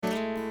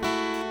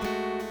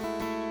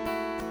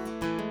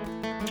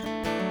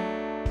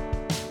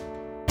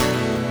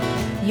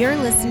You're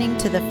listening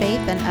to the Faith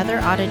and Other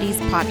Oddities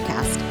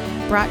podcast,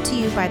 brought to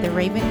you by the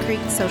Raven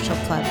Creek Social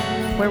Club,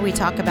 where we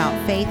talk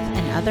about faith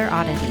and other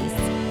oddities.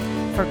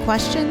 For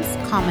questions,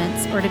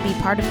 comments, or to be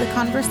part of the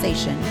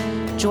conversation,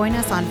 join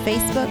us on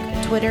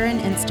Facebook, Twitter, and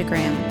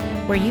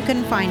Instagram, where you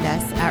can find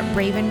us at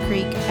Raven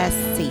Creek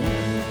SC.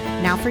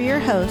 Now for your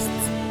hosts,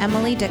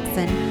 Emily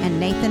Dixon and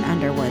Nathan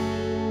Underwood.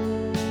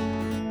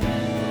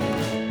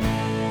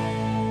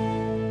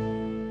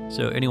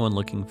 So anyone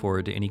looking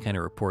forward to any kind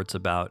of reports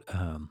about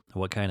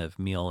what kind of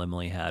meal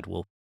Emily had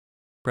will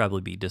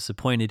probably be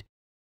disappointed,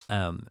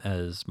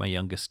 as my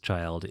youngest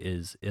child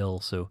is ill.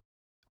 So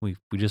we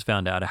just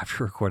found out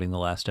after recording the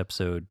last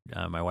episode,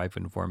 my wife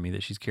informed me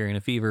that she's carrying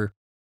a fever.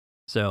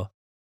 So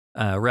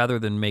rather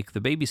than make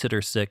the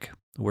babysitter sick,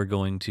 we're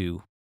going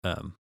to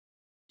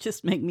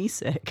just make me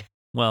sick.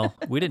 Well,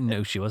 we didn't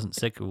know she wasn't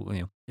sick.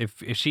 If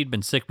she'd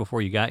been sick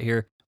before you got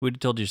here, we'd have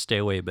told you to stay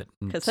away. But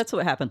because that's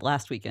what happened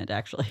last weekend,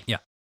 actually. Yeah.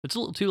 It's a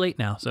little too late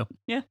now, so.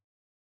 Yeah.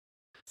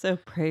 So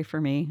pray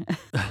for me.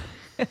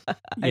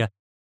 Yeah.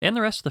 And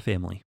the rest of the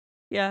family.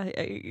 Yeah.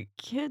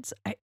 Kids,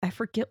 I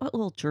forget what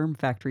little germ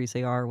factories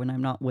they are when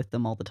I'm not with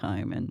them all the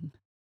time. And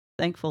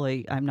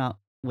thankfully, I'm not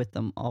with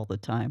them all the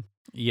time.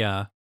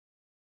 Yeah.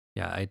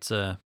 Yeah, it's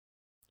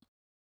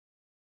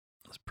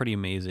pretty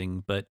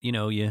amazing. But,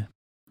 you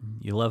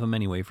love them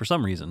anyway for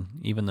some reason,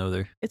 even though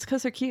they're... It's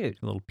because they're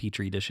cute. Little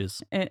petri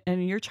dishes.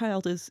 And your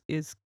child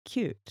is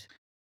cute.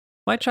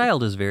 My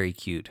child is very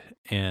cute,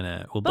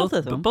 and both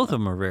of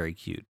them are very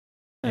cute.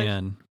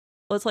 And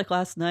well, it's like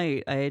last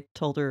night I had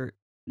told her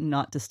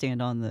not to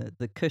stand on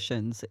the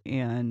cushions,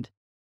 and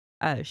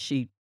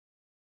she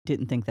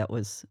didn't think that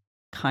was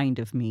kind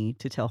of me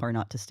to tell her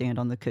not to stand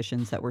on the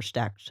cushions that were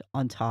stacked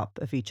on top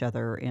of each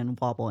other and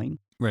wobbling.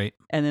 Right.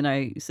 And then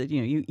I said,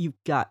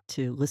 you've got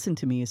to listen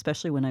to me,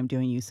 especially when I'm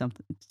telling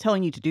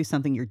you to do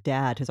something your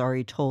dad has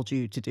already told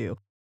you to do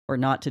or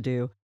not to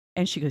do.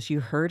 And she goes, "You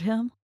heard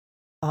him?"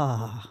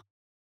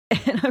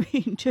 And I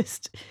mean,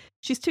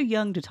 she's too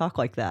young to talk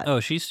like that.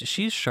 Oh, she's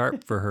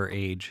sharp for her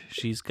age.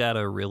 She's got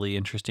a really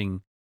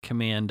interesting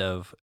command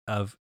of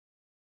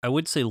I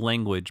would say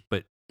language,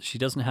 but she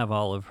doesn't have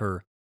all of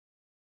her.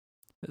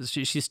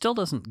 She still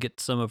doesn't get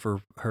some of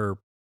her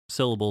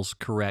syllables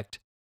correct,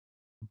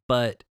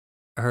 but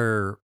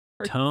her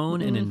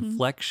tone and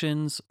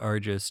inflections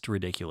are just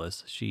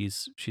ridiculous.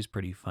 She's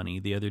pretty funny.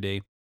 The other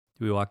day,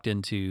 we walked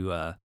into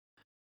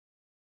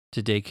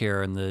to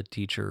daycare, and the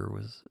teacher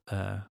was.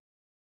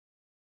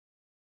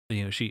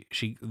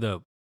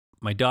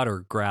 My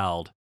daughter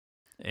growled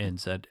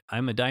and said,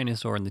 "I'm a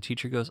dinosaur," and the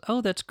teacher goes,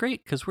 "Oh, that's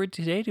great, because we're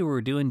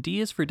doing D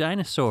is for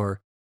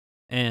dinosaur,"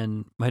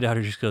 and my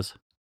daughter just goes,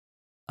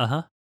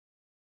 "Uh-huh,"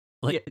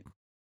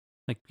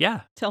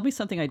 yeah. Tell me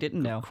something I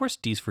didn't know. Of course,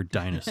 D's for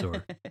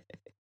dinosaur.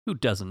 Who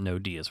doesn't know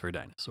D is for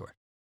dinosaur?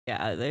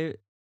 Yeah, they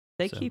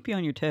keep you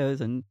on your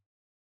toes, and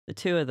the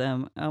two of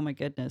them, oh my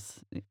goodness.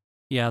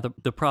 Yeah,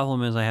 the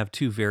problem is I have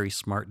two very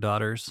smart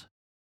daughters.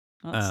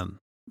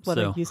 What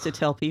I used to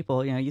tell people,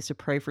 I used to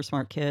pray for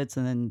smart kids,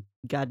 and then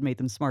God made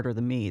them smarter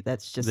than me.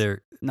 That's just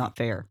not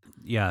fair.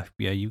 Yeah,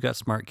 you've got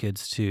smart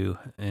kids too,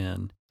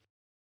 and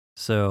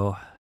so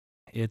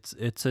it's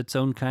its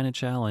own kind of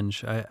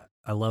challenge. I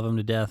love them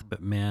to death,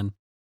 but man,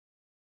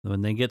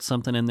 when they get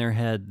something in their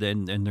head,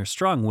 and they're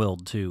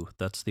strong-willed too.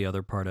 That's the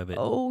other part of it.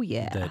 Oh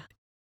yeah,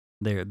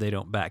 that they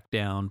don't back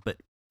down,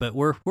 but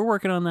we're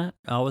working on that,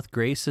 all with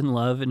grace and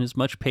love and as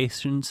much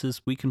patience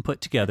as we can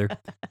put together.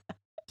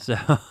 So.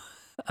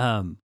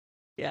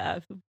 Yeah,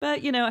 but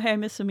hey, I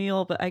miss a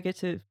meal, but I get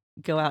to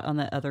go out on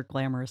that other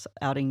glamorous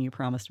outing you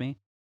promised me.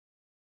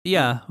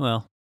 Yeah,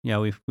 well, yeah,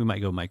 we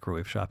might go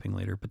microwave shopping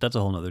later, but that's a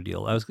whole nother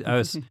deal. I was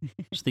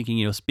just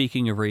thinking,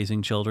 speaking of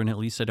raising children, at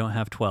least I don't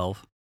have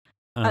 12.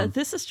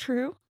 This is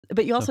true,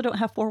 but you also don't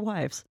have 4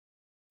 wives.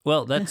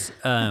 Well, that's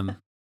well,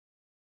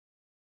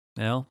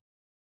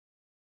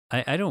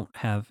 I don't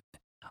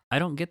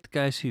get the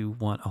guys who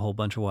want a whole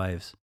bunch of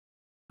wives.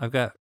 I've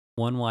got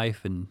one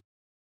wife, and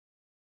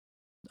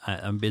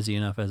I'm busy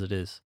enough as it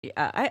is.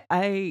 Yeah,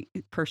 I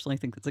personally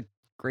think that's a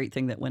great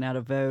thing that went out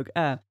of vogue.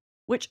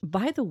 Which,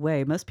 by the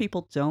way, most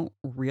people don't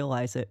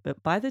realize it,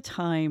 but by the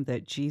time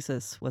that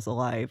Jesus was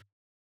alive,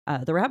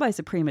 the rabbis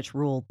had pretty much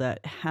ruled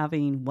that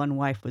having one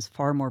wife was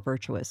far more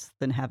virtuous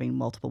than having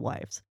multiple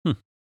wives.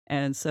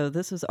 And so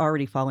this was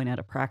already falling out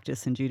of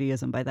practice in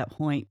Judaism by that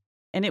point.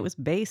 And it was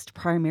based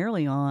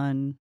primarily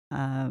on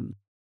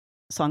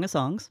Song of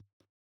Songs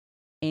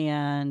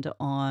and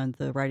on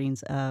the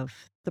writings of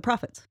the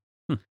prophets.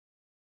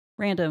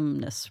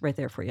 Randomness right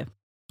there for you.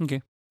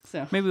 Okay.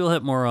 So maybe we'll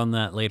hit more on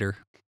that later.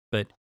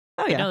 But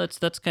yeah,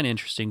 that's kind of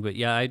interesting. But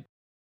yeah,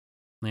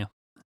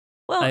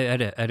 well, I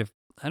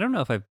don't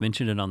know if I've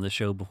mentioned it on the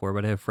show before,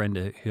 but I have a friend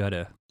who had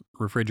a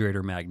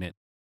refrigerator magnet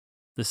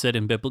that said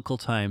in biblical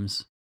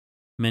times,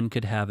 men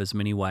could have as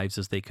many wives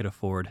as they could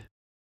afford,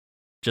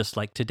 just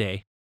like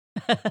today.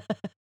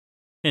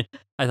 I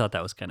thought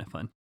that was kind of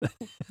fun.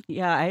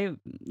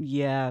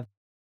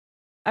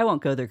 I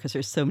won't go there because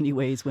there's so many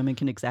ways women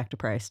can exact a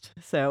price.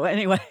 So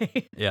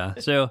anyway. Yeah.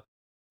 So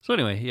So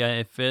anyway, yeah,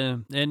 if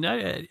and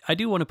I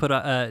do want to put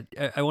I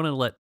want to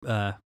let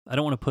I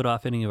don't want to put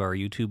off any of our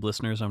YouTube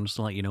listeners. I'm just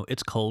gonna let you know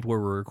it's cold where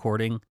we're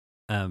recording,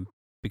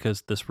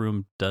 because this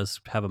room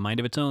does have a mind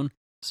of its own.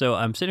 So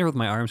I'm sitting here with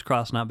my arms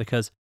crossed, not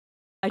because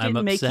I I'm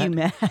didn't make you upset.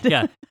 mad.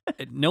 Yeah,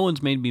 no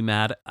one's made me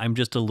mad. I'm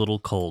just a little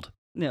cold.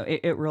 No,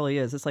 it really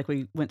is. It's like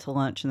we went to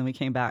lunch and then we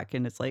came back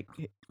and it's like,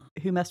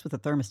 who messed with the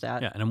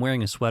thermostat? Yeah, and I'm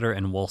wearing a sweater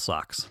and wool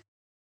socks.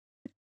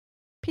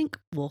 Pink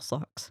wool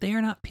socks. They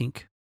are not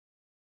pink.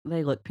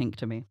 They look pink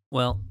to me.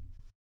 Well,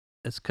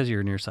 it's because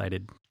you're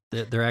nearsighted.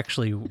 They're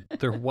actually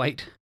they're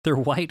white. They're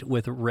white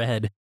with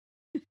red,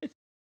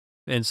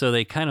 and so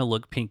they kind of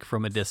look pink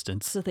from a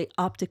distance. So they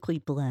optically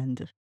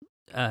blend.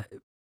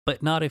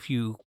 But not if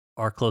you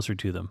are closer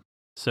to them.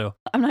 So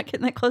I'm not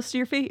getting that close to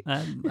your feet.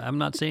 I'm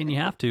not saying you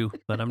have to,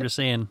 but I'm just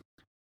saying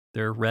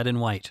they're red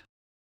and white,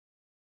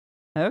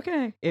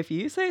 Okay, if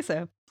you say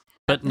so.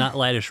 but not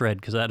lightish red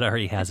because that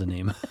already has a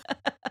name.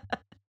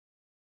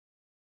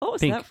 What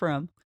was Pink. that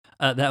from?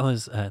 That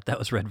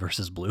was red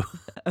versus blue.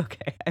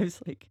 Okay, I was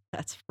like,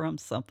 that's from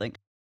something.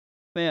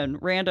 Man,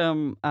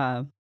 random,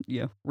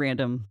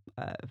 random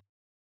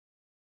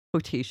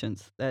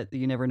quotations that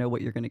you never know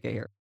what you're going to get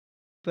here.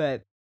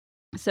 But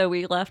so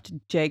we left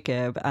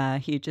Jacob.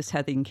 He just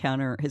had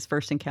his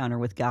first encounter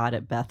with God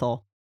at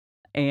Bethel,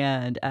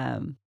 and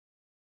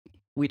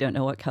we don't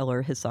know what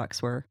color his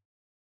socks were.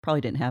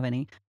 Probably didn't have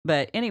any.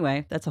 But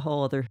anyway, that's a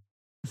whole other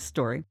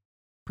story.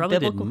 Probably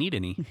Biblical- didn't need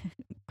any.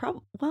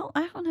 Well,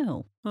 I don't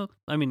know. Well,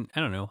 I mean,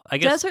 I don't know. I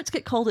guess Deserts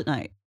get cold at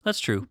night. that's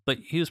true, but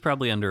he was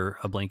probably under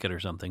a blanket or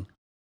something.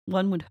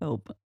 One would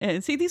hope.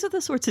 And see, these are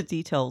the sorts of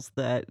details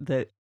that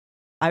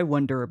I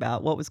wonder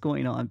about what was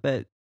going on,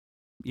 but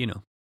You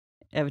know,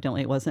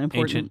 evidently it wasn't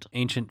important.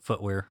 ancient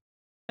footwear.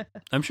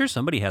 I'm sure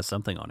somebody has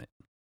something on it.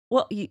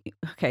 Well,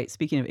 okay,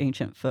 speaking of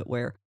ancient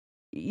footwear,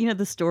 you know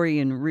the story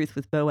in Ruth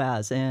with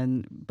Boaz,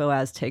 and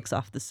Boaz takes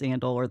off the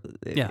sandal, or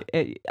Yeah.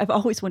 I've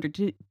always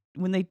wondered,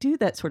 when they do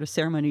that sort of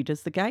ceremony,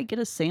 does the guy get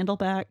a sandal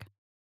back?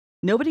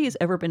 Nobody has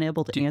ever been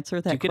able to answer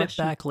that Do you get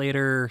question. it back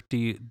later?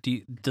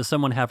 Does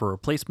someone have a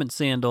replacement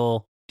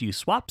sandal? Do you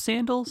swap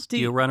sandals? Do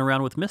you run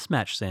around with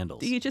mismatched sandals?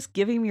 Do you just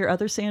give him your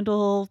other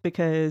sandal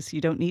because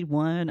you don't need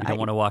one? You don't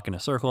want to walk in a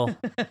circle?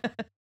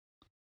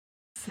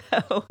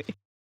 So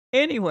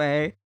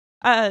anyway,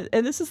 and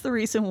this is the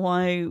reason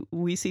why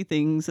we see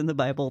things in the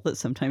Bible that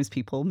sometimes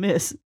people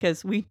miss,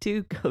 because we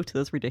do go to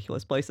those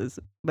ridiculous places.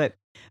 But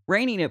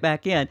reining it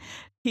back in,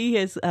 he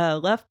has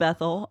left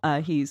Bethel.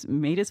 He's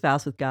made his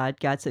vows with God.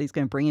 God said he's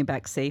going to bring him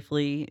back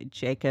safely.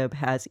 Jacob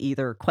has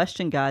either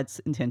questioned God's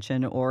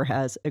intention or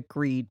has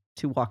agreed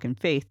to walk in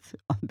faith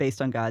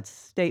based on God's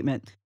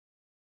statement.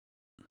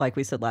 Like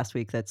we said last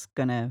week, that's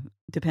going to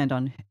depend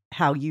on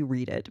how you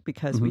read it,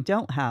 because we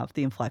don't have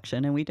the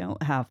inflection and we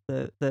don't have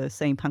the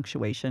same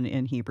punctuation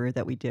in Hebrew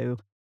that we do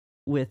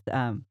with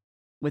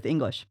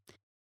English.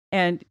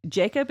 And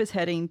Jacob is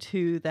heading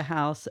to the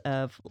house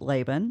of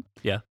Laban.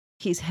 Yeah.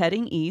 He's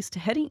heading east.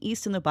 Heading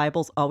east in the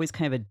Bible is always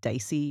kind of a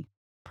dicey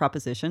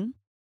proposition,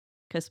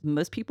 because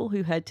most people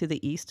who head to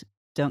the east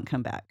don't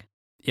come back.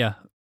 Yeah.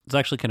 It's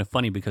actually kind of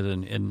funny because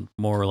in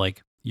more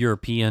like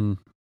European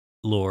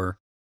lore,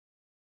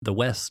 the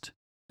West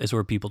is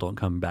where people don't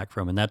come back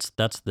from, and that's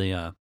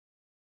the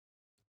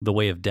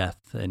way of death,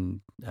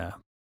 and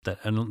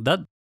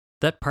that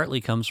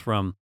partly comes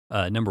from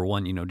number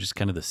one, just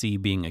kind of the sea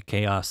being a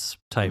chaos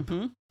type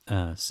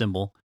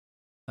symbol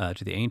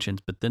to the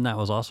ancients, but then that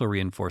was also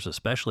reinforced,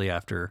 especially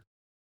after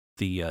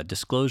the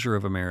disclosure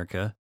of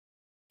America,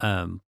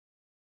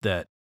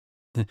 that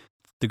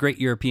the Great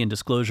European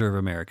Disclosure of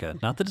America,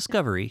 not the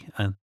discovery,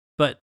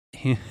 but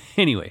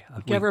anyway,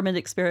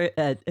 Government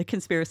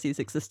conspiracies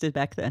existed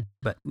back then.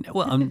 But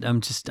well,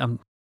 I'm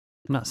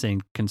not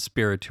saying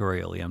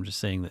conspiratorially. I'm just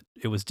saying that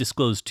it was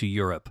disclosed to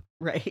Europe,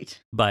 right,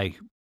 by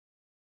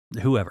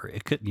whoever.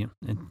 It could,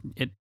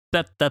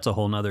 that's a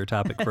whole nother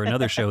topic for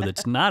another show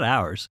that's not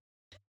ours.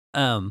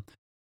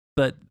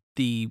 But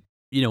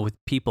with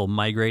people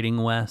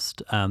migrating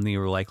west, they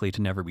were likely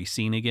to never be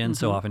seen again.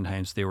 So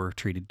oftentimes they were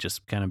treated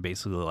just kind of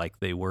basically like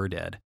they were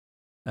dead.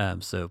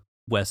 So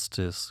west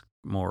is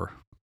more.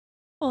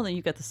 Well, then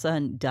you've got the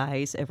sun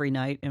dies every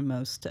night in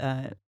most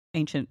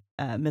ancient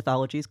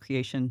mythologies,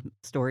 creation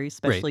stories,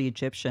 especially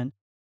Egyptian.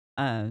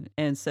 And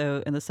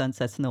the sun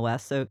sets in the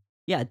west. So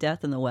yeah,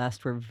 death and the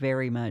west were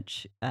very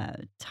much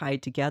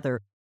tied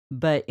together.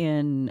 But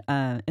in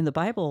the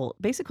Bible,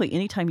 basically,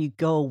 anytime you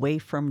go away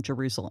from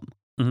Jerusalem,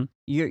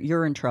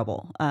 you're in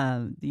trouble.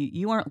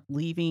 You aren't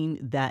leaving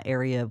that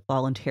area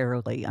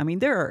voluntarily. I mean,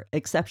 there are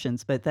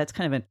exceptions, but that's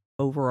kind of an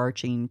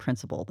overarching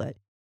principle that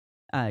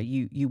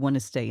you want to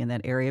stay in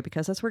that area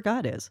because that's where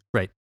God is.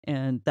 Right.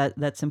 And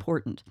that's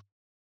important.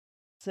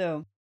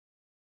 So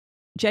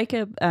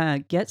Jacob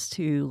gets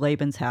to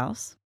Laban's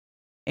house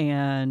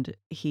and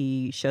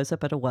he shows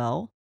up at a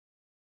well.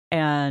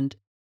 And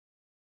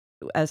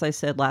as I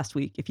said last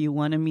week, if you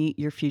want to meet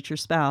your future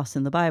spouse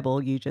in the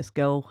Bible, you just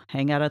go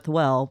hang out at the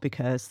well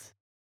because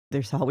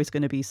there's always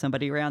going to be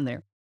somebody around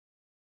there.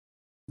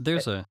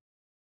 There's a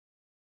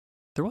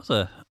There was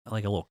a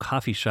little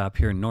coffee shop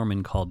here in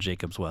Norman called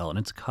Jacob's Well, and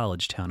it's a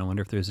college town. I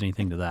wonder if there's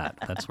anything to that.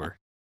 That's where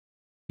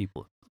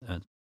people.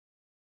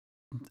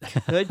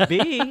 Could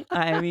be.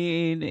 I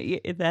mean,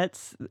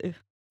 that's.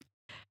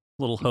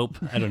 Little hope.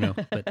 I don't know,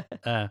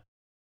 but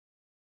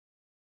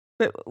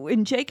But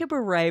when Jacob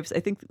arrives,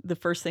 I think the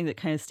first thing that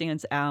kind of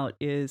stands out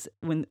is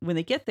when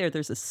they get there,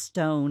 there's a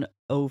stone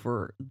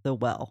over the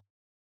well.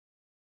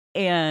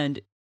 And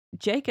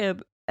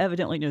Jacob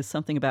evidently knows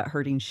something about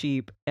herding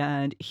sheep.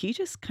 And he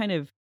just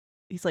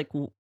he's like,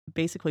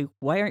 basically,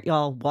 why aren't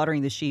y'all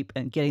watering the sheep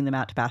and getting them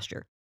out to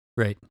pasture?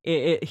 right.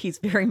 He's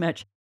very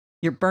much,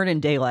 you're burning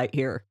daylight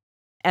here.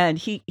 And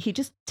he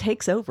just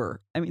takes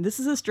over. I mean, this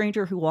is a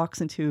stranger who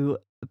walks into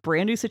a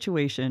brand new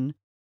situation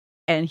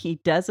and he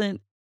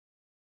doesn't,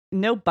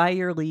 no by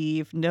your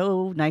leave,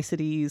 no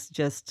niceties,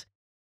 just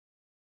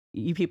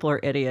you people are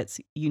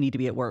idiots. You need to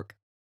be at work.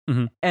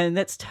 Mhm. And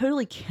that's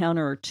totally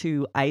counter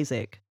to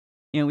Isaac.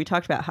 We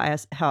talked about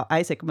how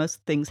Isaac,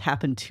 most things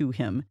happen to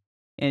him.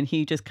 And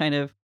he just kind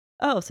of,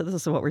 oh, so this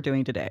is what we're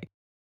doing today.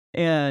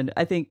 And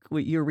I think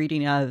what you're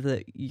reading out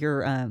of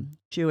your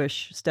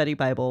Jewish study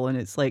Bible, and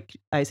it's like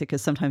Isaac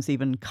is sometimes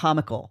even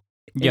comical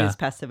in Yeah. his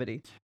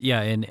passivity.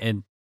 Yeah,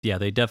 and yeah,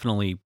 they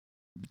definitely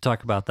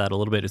talk about that a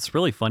little bit. It's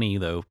really funny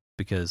though,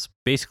 because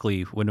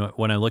basically when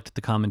I looked at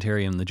the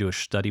commentary in the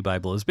Jewish Study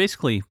Bible, is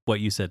basically what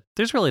you said.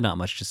 There's really not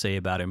much to say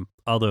about him,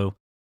 although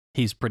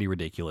he's pretty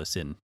ridiculous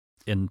in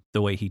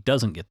the way he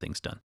doesn't get things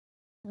done.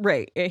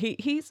 Right.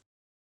 He's,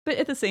 but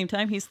at the same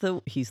time, he's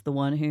the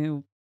one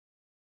who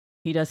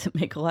he doesn't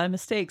make a lot of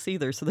mistakes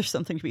either. So there's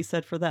something to be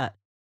said for that.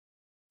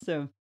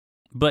 So,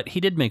 But he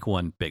did make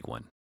one big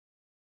one.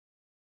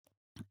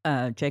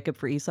 Jacob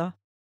for Esau.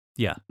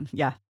 Yeah.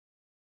 Yeah.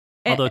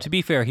 Although to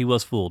be fair, he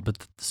was fooled,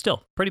 but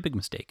still, pretty big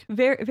mistake.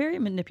 Very, very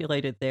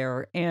manipulated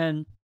there.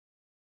 And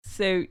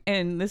so,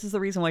 and this is the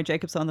reason why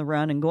Jacob's on the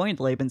run and going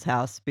to Laban's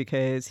house,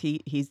 because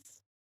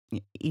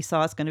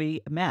Esau is going to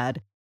be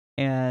mad.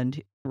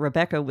 And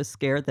Rebecca was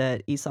scared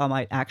that Esau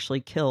might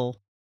actually kill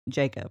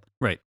Jacob.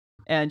 Right.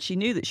 And she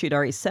knew that she'd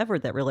already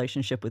severed that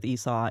relationship with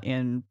Esau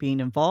in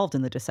being involved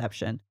in the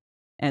deception.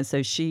 And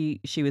so she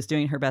was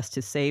doing her best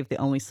to save the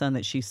only son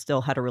that she still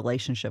had a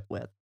relationship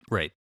with.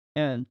 Right.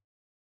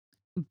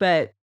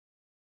 But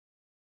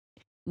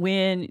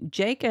when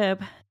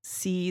Jacob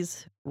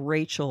sees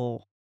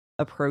Rachel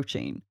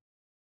approaching,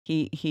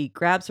 he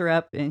grabs her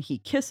up and he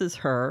kisses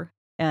her.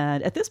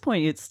 And at this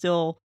point, it's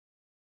still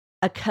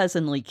a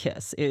cousinly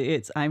kiss.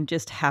 It's I'm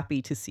just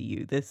happy to see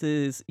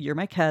you. You're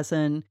my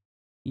cousin.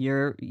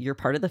 You're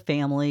part of the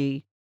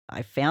family.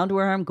 I found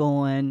where I'm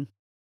going.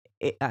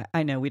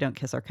 I know we don't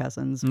kiss our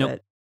cousins, Nope.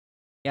 but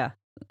yeah.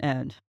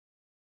 And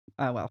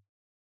well,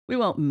 we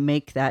won't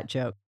make that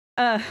joke.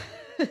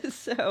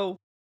 So,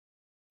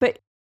 but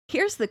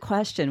here's the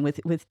question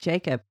with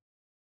Jacob.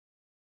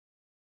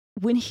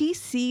 When he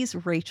sees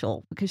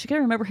Rachel, because you got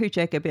to remember who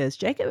Jacob is.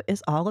 Jacob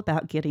is all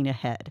about getting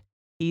ahead.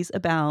 He's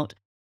about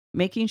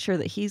making sure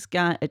that he's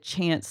got a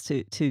chance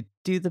to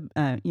do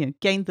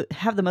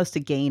have the most to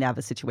gain out of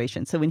a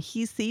situation. So when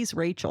he sees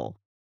Rachel,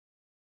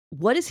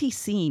 what is he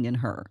seeing in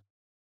her?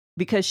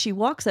 Because she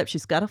walks up,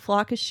 she's got a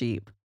flock of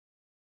sheep.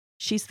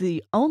 She's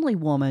the only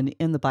woman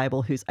in the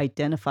Bible who's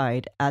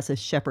identified as a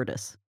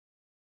shepherdess.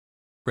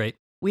 Right.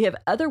 We have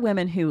other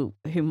women who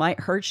might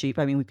herd sheep.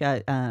 I mean, we've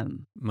got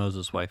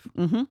Moses' wife.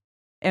 Mm-hmm.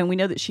 And we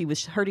know that she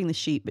was herding the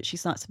sheep, but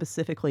she's not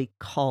specifically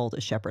called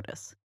a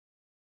shepherdess.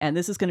 And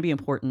this is going to be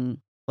important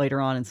later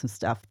on in some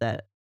stuff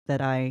that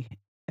I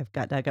have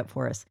got dug up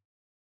for us.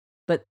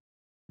 But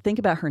think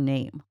about her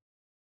name.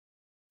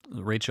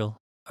 Rachel.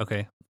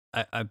 Okay.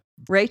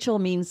 Rachel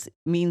means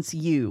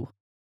you.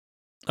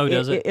 Oh,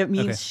 does it? It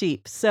means Okay.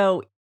 sheep.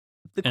 So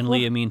And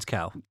Leah means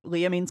cow,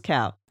 Leah means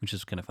cow. which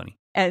is kind of funny.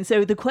 And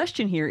so the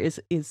question here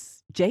is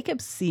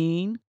Jacob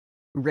seeing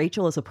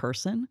Rachel as a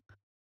person,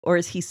 or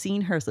is he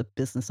seeing her as a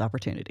business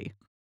opportunity?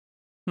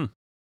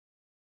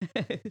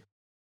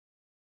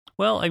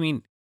 Well, I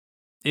mean,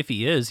 if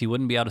he is, he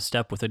wouldn't be out of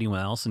step with anyone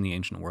else in the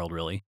ancient world,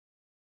 really.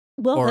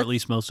 Well, Or at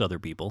least most other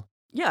people.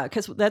 Yeah,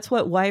 because that's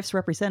what wives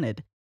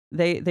represented.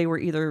 They were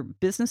either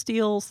business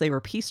deals, they were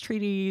peace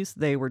treaties,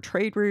 they were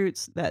trade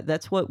routes.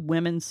 That's what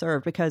women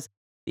served. Because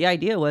the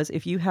idea was,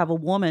 if you have a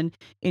woman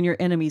in your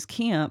enemy's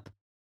camp,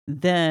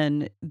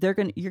 then you're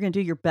gonna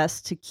do your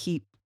best to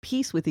keep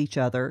peace with each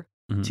other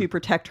Mhm. to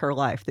protect her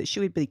life. That she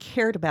would be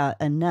cared about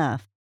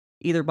enough,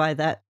 either by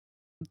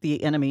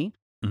the enemy,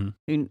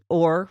 Mhm.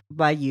 or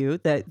by you,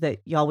 that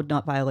y'all would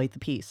not violate the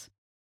peace.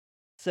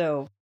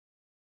 So,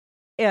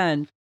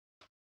 and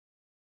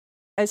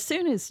as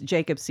soon as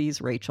Jacob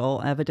sees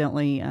Rachel,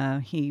 evidently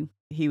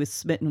he was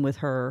smitten with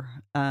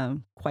her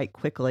quite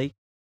quickly.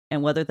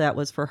 And whether that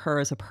was for her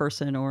as a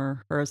person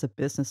or her as a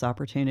business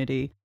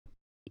opportunity,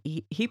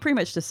 he pretty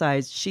much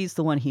decides she's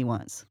the one he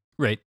wants.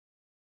 Right.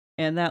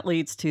 And that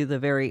leads to the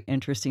very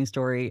interesting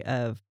story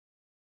of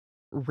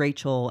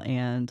Rachel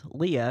and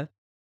Leah.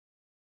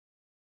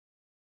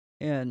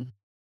 And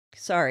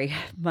sorry,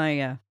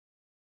 my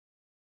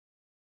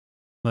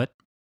What?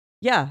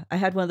 yeah, I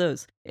had one of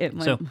those.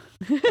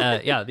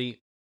 Yeah,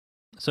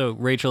 So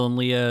Rachel and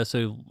Leah.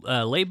 So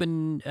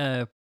Laban,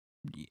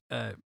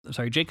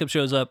 Jacob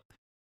shows up,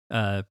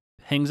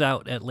 hangs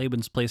out at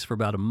Laban's place for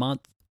about a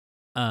month.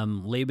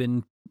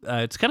 Laban,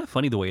 it's kind of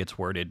funny the way it's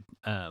worded,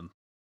 at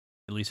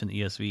least in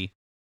the ESV.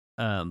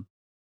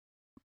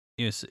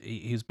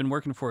 He's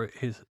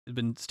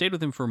been stayed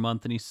with him for a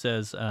month, and he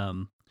says,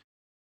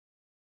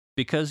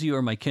 because you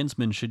are my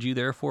kinsman, should you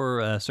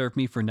therefore serve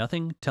me for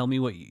nothing? Tell me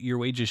what your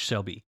wages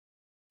shall be.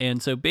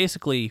 And so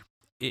basically,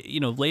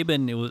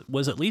 Laban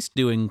was at least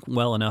doing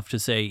well enough to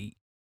say,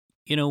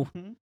 if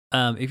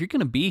you're going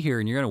to be here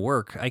and you're going to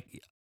work,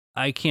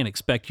 I can't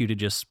expect you to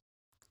just,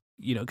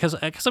 because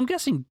I'm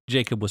guessing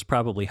Jacob was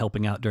probably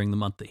helping out during the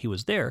month that he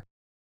was there.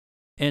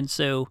 And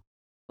so.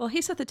 Well,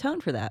 he set the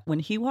tone for that when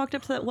he walked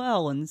up to that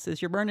well and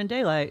says, "You're burning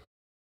daylight."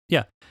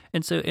 Yeah.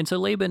 And so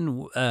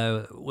Laban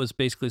was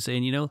basically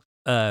saying,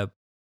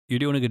 you're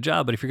doing a good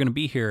job, but if you're going to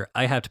be here,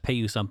 I have to pay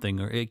you something,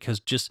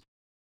 because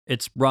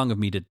it's wrong of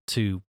me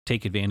to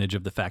take advantage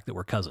of the fact that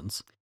we're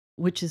cousins.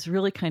 Which is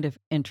really kind of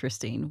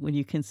interesting when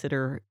you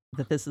consider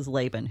that this is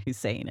Laban who's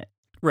saying it.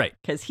 Right.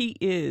 Because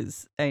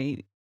he's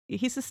a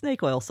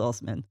snake oil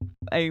salesman,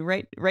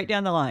 right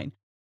down the line.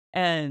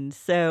 And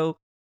so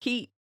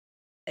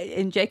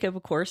and Jacob,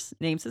 of course,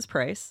 names his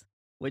price,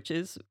 which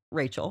is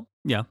Rachel.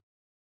 Yeah.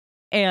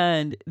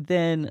 And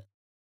then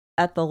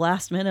at the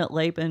last minute,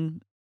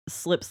 Laban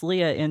slips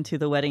Leah into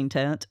the wedding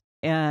tent,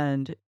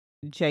 and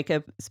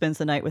Jacob spends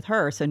the night with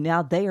her. So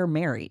now they are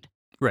married.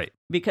 Right.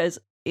 Because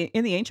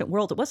in the ancient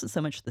world, it wasn't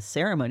so much the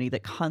ceremony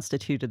that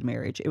constituted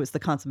marriage. It was the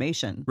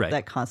consummation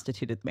that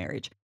constituted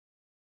marriage.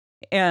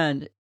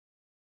 And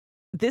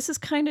this is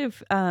kind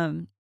of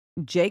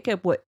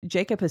what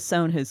Jacob has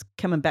sown has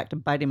coming back to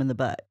bite him in the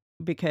butt,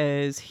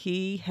 because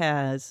he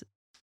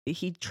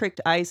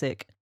tricked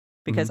Isaac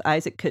because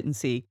Isaac couldn't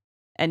see.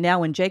 And now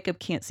when Jacob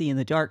can't see in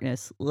the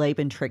darkness,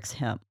 Laban tricks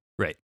him.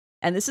 Right.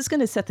 And this is going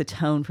to set the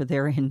tone for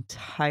their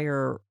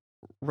entire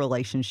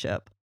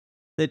relationship.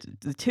 The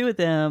two of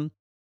them,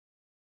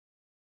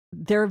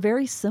 they're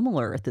very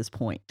similar at this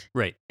point.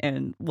 Right.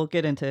 And we'll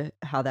get into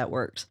how that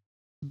works.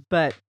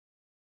 But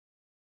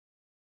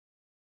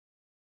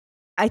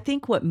I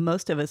think what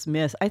most of us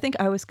miss, I think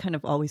I was kind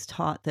of always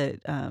taught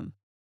that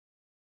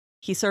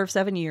he served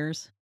 7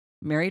 years,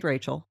 married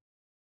Rachel,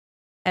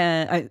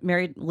 and I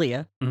married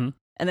Leah, and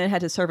then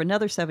had to serve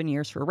another 7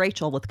 years for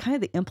Rachel, with kind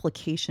of the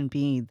implication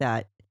being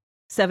that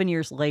 7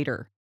 years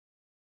later,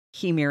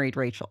 he married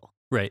Rachel.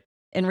 Right.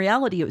 In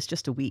reality, it was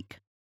just a week.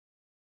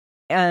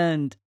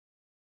 And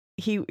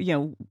he,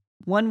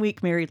 1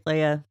 week married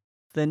Leah,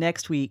 the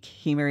next week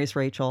he marries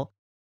Rachel.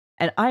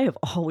 And I have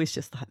always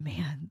just thought,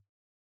 man,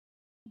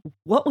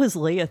 what was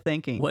Leah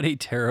thinking? What a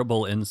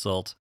terrible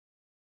insult.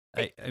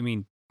 I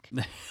mean,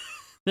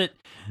 that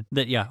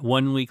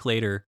 1 week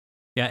later.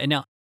 Yeah. And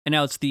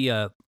now it's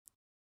the,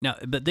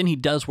 but then he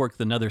does work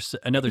another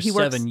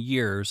 7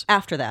 years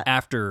after that,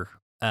 after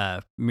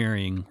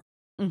marrying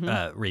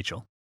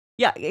Rachel.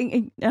 Yeah.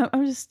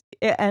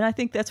 And I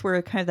think that's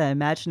where kind of the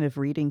imaginative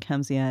reading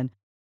comes in,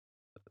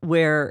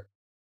 where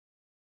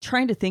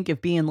trying to think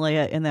of being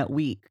Leah in that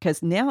week,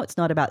 because now it's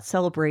not about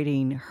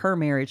celebrating her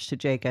marriage to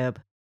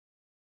Jacob.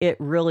 It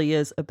really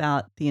is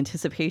about the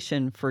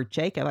anticipation for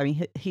Jacob. I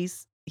mean,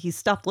 he's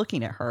stopped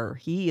looking at her.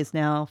 He is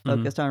now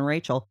focused on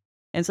Rachel.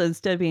 And so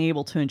instead of being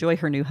able to enjoy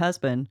her new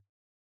husband,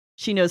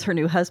 she knows her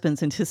new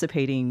husband's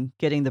anticipating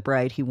getting the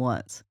bride he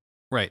wants.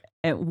 Right.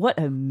 And what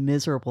a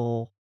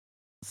miserable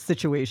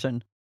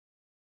situation.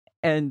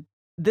 And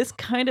this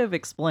kind of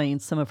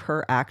explains some of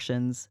her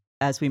actions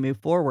as we move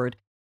forward.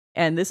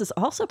 And this is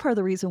also part of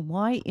the reason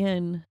why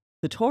in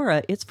the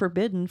Torah, it's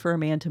forbidden for a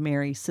man to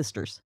marry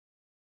sisters.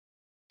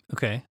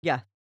 Okay.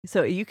 Yeah.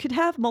 So you could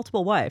have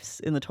multiple wives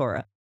in the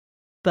Torah,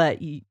 but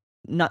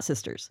not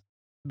sisters,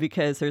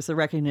 because there's a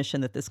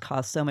recognition that this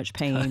caused so much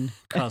pain.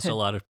 Caused a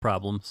lot of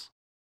problems.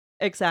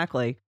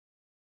 Exactly.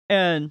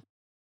 And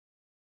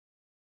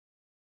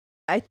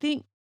I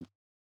think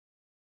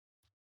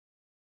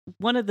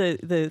one of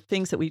the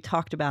things that we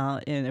talked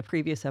about in a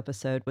previous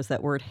episode was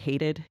that word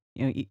hated.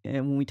 And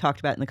when we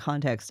talked about it in the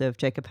context of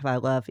Jacob have I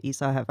loved,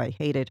 Esau have I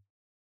hated.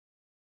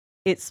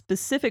 It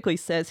specifically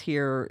says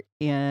here,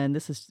 and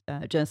this is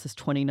Genesis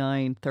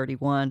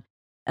 29:31,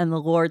 and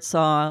the Lord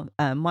saw,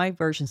 my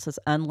version says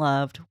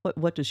unloved.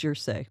 What does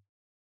yours say?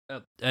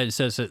 It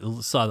says it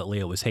saw that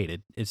Leah was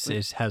hated.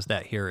 It has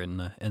that here in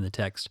the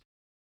text.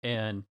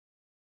 And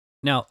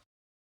now,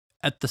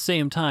 at the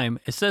same time,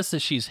 it says that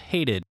she's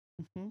hated,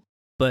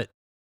 but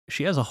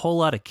she has a whole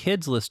lot of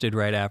kids listed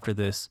right after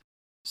this.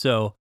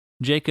 So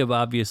Jacob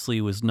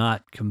obviously was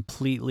not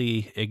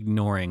completely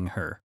ignoring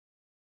her.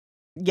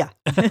 Yeah.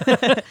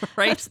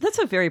 Right? That's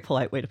a very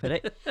polite way to put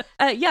it.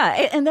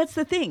 Yeah, and that's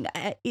the thing.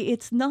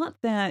 It's not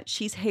that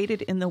she's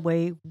hated in the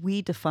way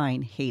we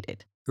define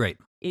hated. Right.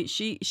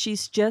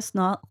 She's just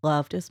not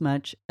loved as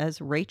much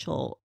as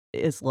Rachel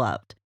is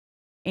loved.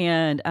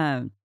 And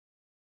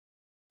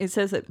it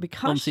says that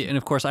because... and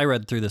of course, I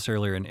read through this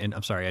earlier, and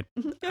I'm sorry.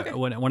 Okay.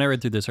 When I read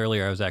through this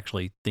earlier, I was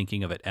actually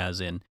thinking of it as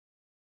in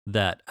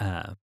that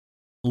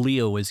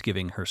Leah was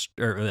giving her...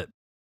 or that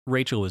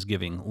Rachel was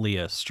giving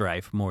Leah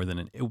strife more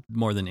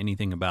than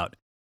anything about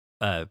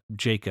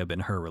Jacob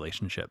and her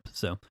relationship.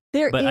 So,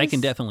 but I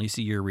can definitely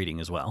see your reading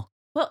as well.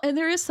 Well, and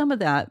there is some of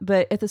that,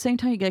 but at the same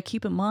time, you got to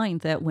keep in mind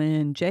that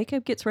when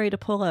Jacob gets ready to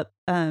pull up,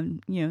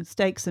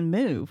 stakes and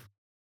move,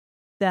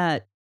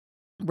 that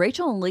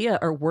Rachel and Leah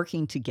are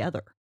working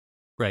together,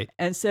 Right.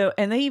 and so,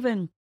 and they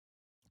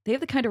have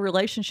the kind of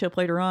relationship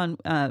later on.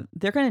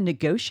 They're going to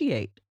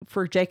negotiate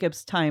for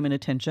Jacob's time and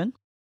attention,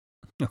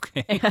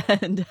 Okay.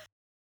 and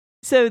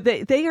so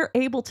they are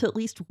able to at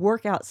least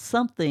work out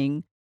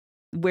something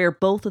where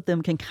both of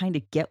them can kind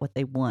of get what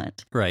they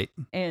want, Right.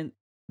 and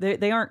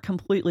they aren't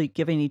completely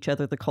giving each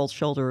other the cold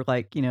shoulder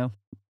like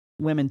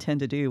women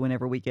tend to do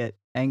whenever we get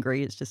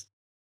angry. It's just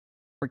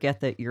forget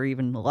that you're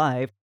even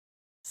alive.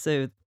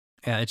 So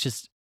Yeah, it's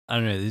just, I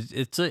don't know.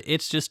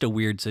 It's just a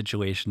weird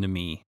situation to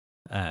me.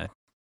 That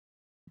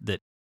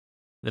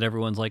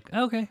everyone's like,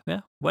 okay, yeah,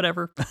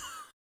 whatever.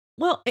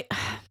 well,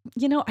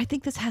 I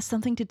think this has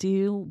something to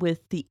do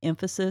with the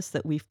emphasis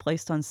that we've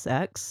placed on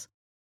sex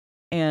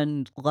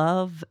and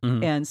love,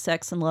 Mhm. and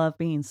sex and love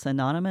being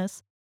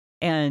synonymous.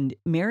 And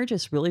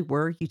marriages really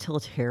were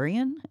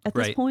utilitarian at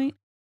this Right. point.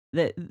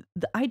 The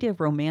idea of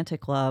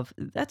romantic love,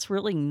 that's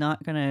really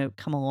not going to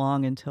come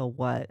along until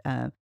what?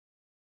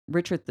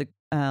 Richard the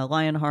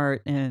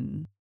Lionheart,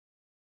 and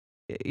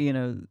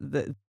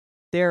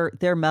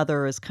their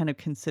mother is kind of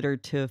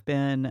considered to have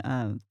been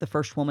the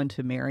first woman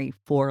to marry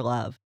for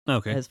love,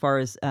 Okay. as far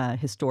as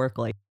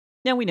historically.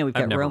 Now we know we've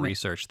I've got never Roman.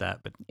 researched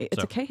that, but It's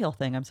so, a Cahill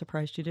thing. I'm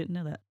surprised you didn't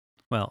know that.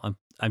 well,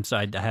 I'm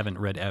sorry, I haven't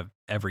read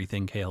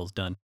everything Cahill's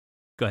done.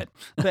 Go ahead.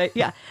 But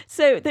yeah,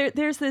 so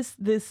there's this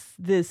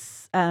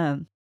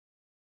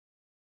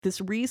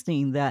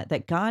reasoning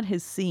that God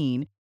has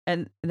seen,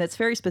 and that's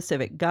very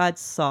specific. God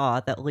saw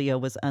that Leah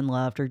was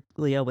unloved or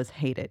Leah was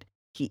hated.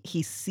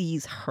 He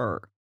sees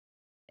her,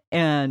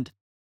 and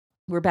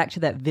we're back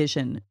to that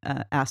vision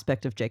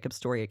aspect of Jacob's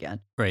story again.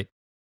 Right.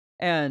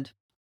 And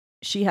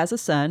she has a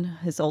son.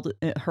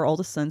 Her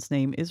oldest son's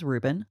name is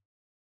Reuben,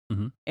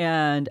 Mhm.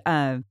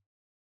 and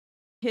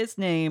his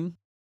name.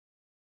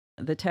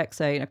 The text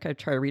say, I'm going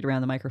to try to read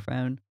around the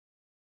microphone.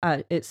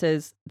 It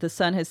says,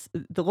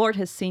 the Lord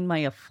has seen my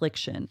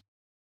affliction.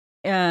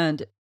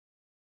 And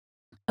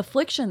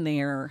affliction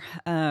there,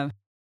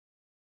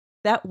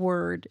 that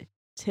word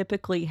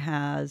typically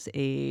has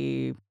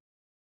a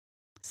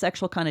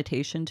sexual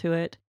connotation to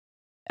it,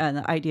 and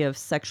the idea of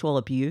sexual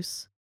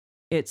abuse.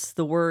 It's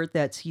the word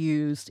that's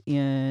used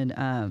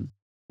in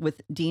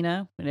with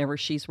Dinah whenever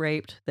she's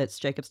raped. That's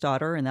Jacob's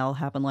daughter, and that'll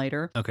happen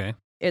later. Okay.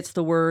 It's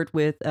the word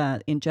with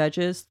in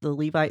Judges, the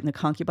Levite and the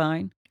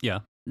concubine. Yeah.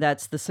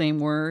 That's the same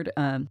word.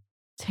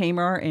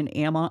 Tamar and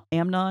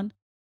Amnon,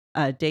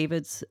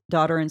 David's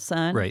daughter and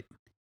son. Right.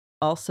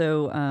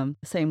 Also, the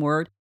same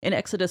word. In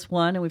Exodus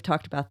 1, and we've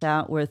talked about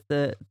that with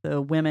the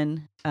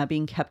women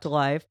being kept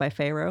alive by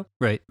Pharaoh.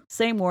 Right.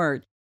 Same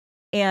word.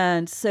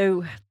 And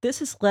so this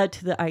has led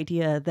to the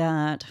idea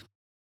that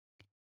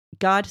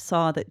God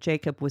saw that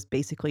Jacob was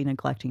basically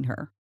neglecting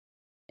her,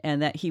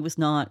 and that he was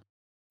not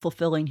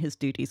fulfilling his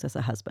duties as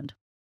a husband.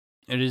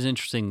 It is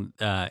interesting.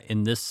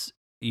 In this,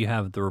 you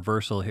have the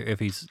reversal here. If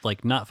he's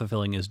like not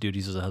fulfilling his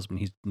duties as a husband,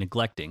 he's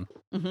neglecting,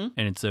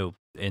 Mm-hmm.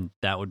 and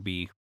that would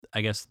be,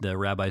 I guess, the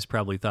rabbis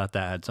probably thought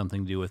that had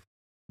something to do with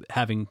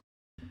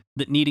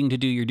needing to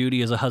do your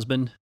duty as a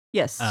husband.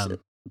 Yes,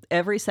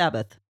 every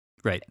Sabbath.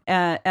 Right.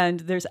 And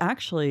there's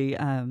actually,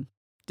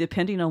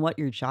 depending on what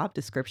your job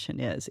description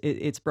is,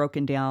 it's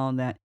broken down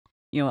that,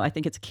 I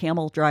think it's a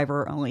camel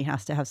driver only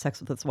has to have sex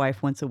with his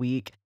wife once a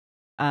week.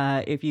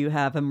 If you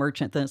have a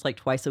merchant, then it's like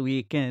twice a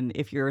week. And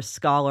if you're a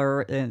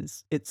scholar,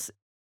 it's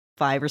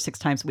 5 or 6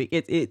 times a week.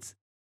 It's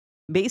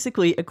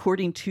basically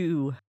according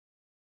to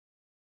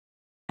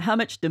how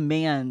much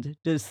demand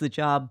does the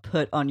job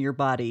put on your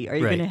body? Are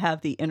you going to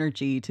have the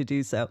energy to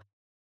do so?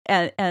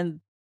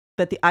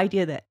 But the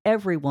idea that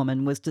every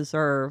woman was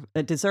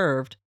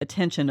deserved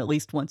attention at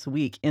least once a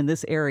week in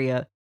this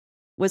area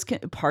was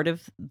part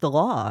of the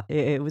law.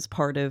 It was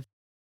part of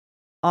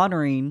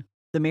honoring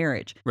the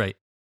marriage. Right.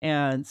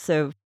 And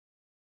so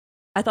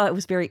I thought it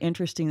was very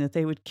interesting that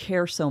they would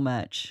care so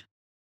much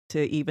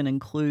to even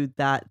include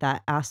that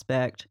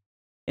aspect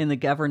in the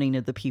governing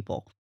of the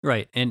people.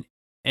 Right. And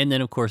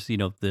then of course,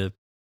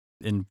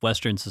 in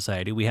Western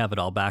society, we have it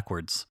all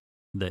backwards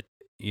that,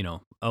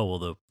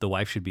 the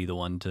wife should be the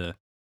one to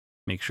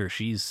make sure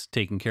she's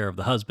taking care of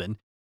the husband.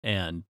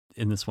 And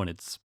in this one,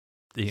 it's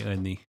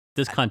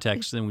this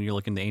context, and when you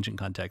look in the ancient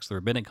context, the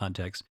rabbinic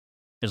context,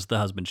 is the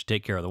husband should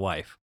take care of the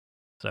wife.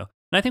 So, and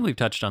I think we've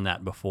touched on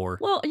that before.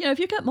 Well, if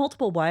you've got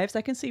multiple wives,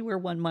 I can see where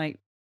one might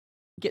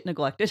get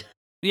neglected.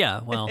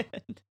 Yeah, well.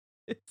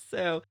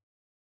 So,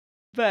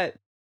 but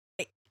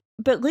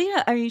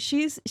Leah, I mean,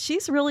 she's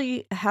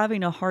really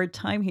having a hard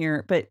time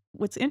here. But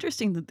what's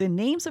interesting, the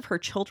names of her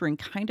children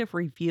kind of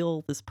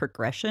reveal this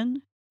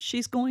progression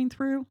she's going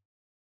through,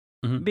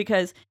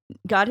 because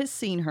God has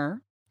seen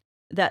her.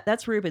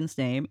 That's Reuben's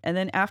name, and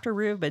then after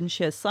Reuben,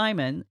 she has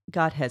Simon.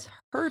 God has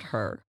heard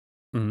her,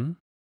 Mm-hmm.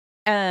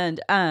 and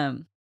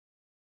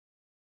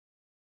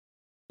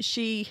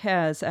she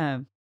has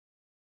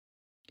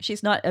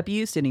she's not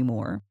abused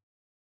anymore.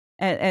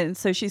 And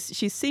so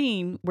she's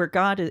seeing where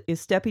God is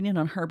stepping in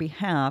on her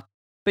behalf,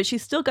 but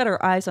she's still got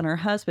her eyes on her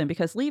husband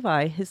because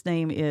Levi, his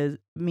name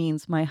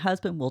means my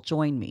husband will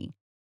join me.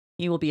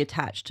 He will be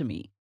attached to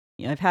me.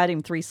 I've had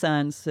him 3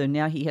 sons, so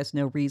now he has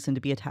no reason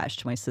to be attached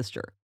to my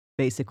sister.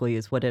 Basically,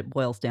 is what it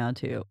boils down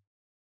to.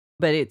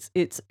 But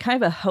it's kind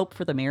of a hope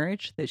for the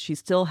marriage that she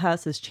still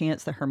has this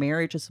chance that her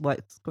marriage is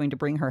what's going to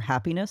bring her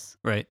happiness.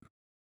 Right.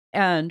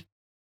 And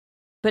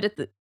but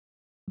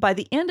by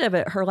the end of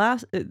it, her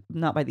last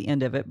not by the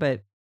end of it,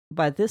 but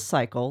by this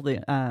cycle,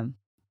 the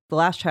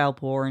last child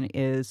born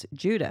is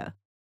Judah,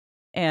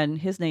 and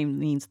his name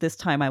means this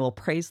time I will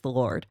praise the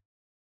Lord.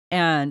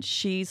 And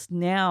she's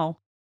now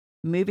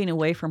moving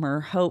away from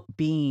her hope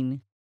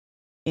being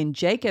in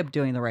Jacob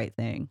doing the right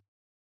thing,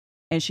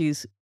 and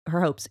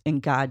her hope's in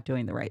God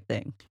doing the right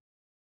thing.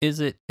 Is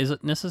it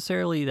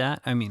necessarily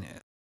that? I mean,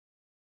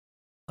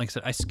 like I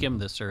said, I skimmed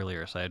this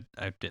earlier, so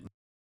I didn't.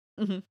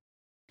 Mm-hmm.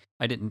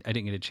 I didn't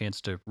get a chance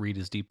to read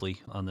as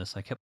deeply on this.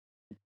 I kept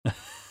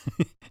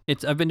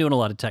I've been doing a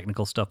lot of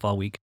technical stuff all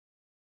week.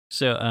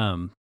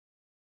 So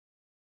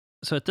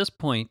so at this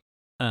point,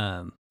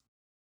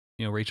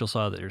 Rachel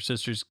saw that her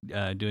sister's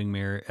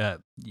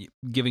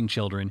giving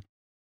children,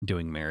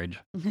 doing marriage.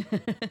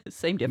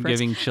 Same difference.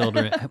 Giving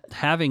children,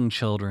 having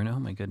children. Oh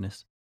my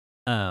goodness.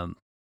 So I'm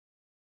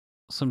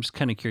just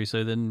kind of curious.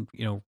 So then,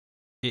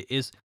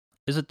 is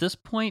at this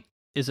point,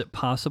 is it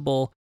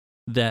possible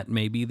that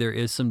maybe there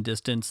is some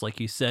distance, like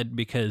you said,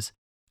 because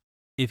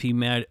if he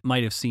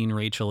might have seen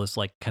Rachel as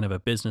like kind of a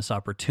business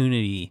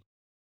opportunity,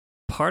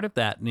 part of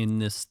that in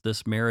this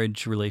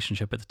marriage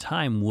relationship at the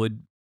time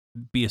would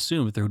be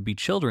assumed that there would be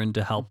children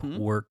to help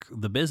work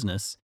the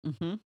business.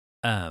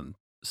 Mm-hmm.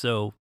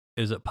 So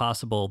is it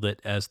possible that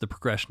as the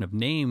progression of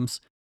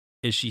names,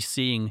 is she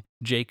seeing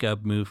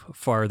Jacob move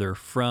farther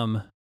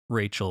from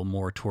Rachel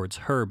more towards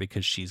her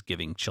because she's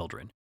giving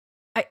children?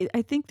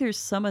 I think there's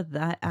some of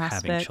that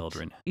aspect. Having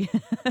children.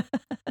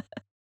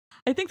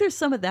 I think there's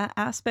some of that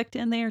aspect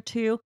in there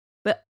too.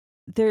 But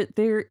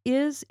there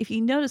is, if you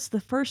notice, the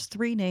first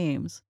 3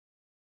 names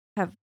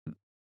have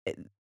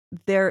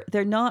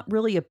they're not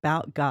really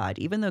about God.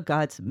 Even though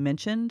God's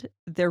mentioned,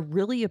 they're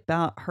really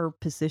about her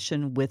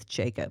position with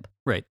Jacob.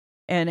 Right.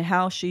 And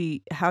how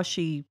she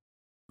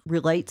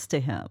relates to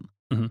him.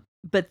 Mm-hmm.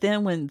 But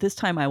then when this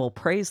time I will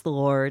praise the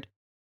Lord,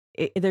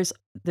 there's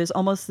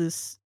almost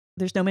this,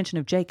 there's no mention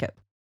of Jacob.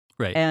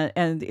 Right.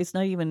 And it's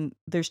not even,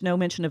 there's no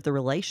mention of the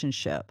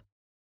relationship,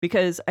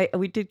 because I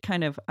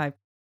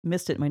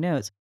missed it in my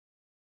notes.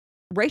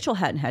 Rachel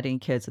hadn't had any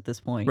kids at this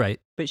point.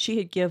 Right. But she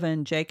had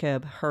given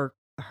Jacob her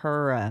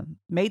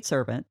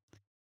maidservant,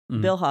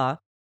 Bilhah,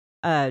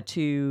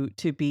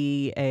 to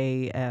be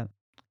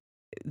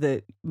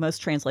the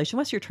most translation.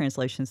 What's your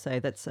translation say?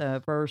 That's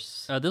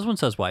verse. This one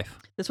says wife.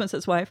 This one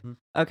says wife.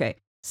 Mm-hmm. Okay.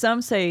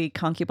 Some say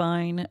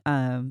concubine,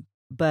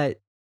 but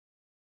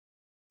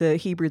the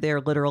Hebrew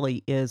there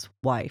literally is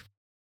wife.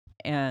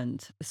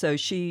 And so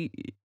she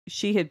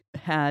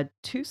had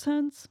 2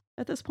 sons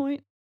at this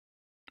point.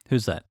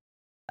 Who's that?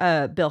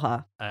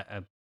 Bilhah.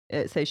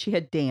 It says she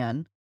had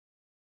Dan.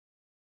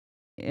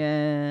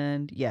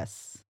 And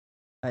yes,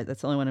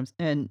 that's the only one.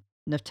 And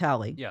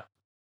Naphtali. Yeah.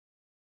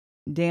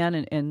 Dan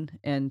and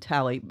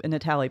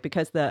Natali,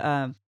 because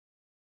the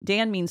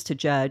Dan means to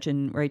judge,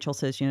 and Rachel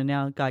says,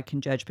 now God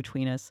can judge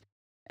between us.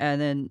 And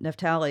then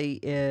Naphtali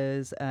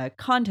is a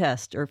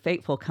contest or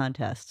fateful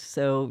contest.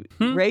 So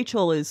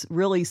Rachel is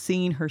really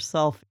seeing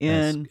herself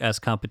in as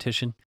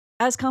competition.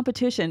 As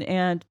competition.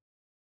 And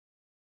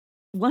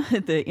one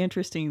of the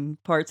interesting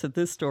parts of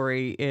this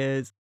story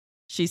is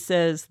she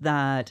says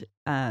that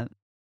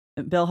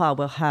Bilhah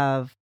will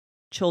have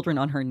children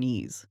on her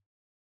knees.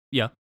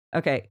 Yeah.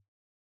 Okay.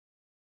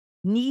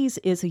 Knees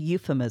is a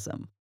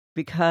euphemism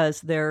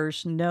because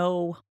there's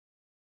no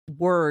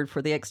word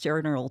for the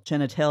external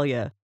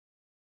genitalia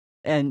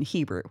in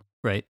Hebrew.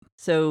 Right.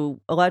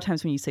 So a lot of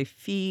times when you say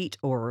feet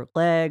or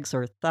legs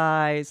or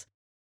thighs,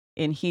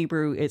 in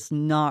Hebrew, it's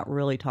not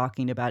really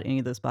talking about any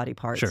of those body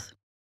parts. Sure.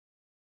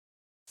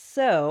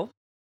 So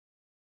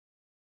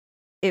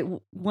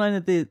one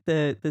of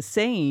the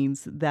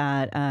sayings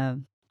that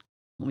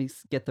let me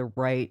get the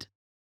right.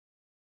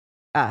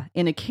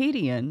 In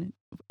Akkadian,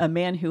 a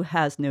man who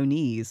has no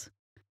knees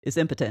is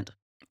impotent.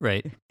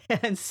 Right.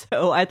 And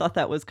so I thought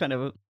that was kind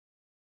of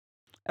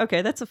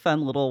okay, that's a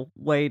fun little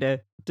way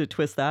to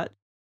twist that.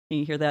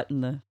 You hear that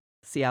in the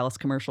Cialis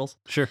commercials.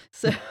 Sure.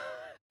 So,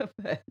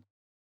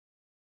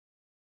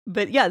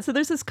 but yeah, so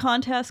there's this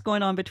contest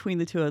going on between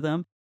the 2 of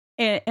them.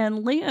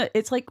 And Leah,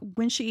 it's like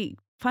when she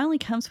finally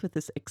comes with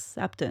this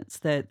acceptance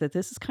that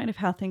this is kind of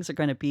how things are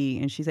going to be,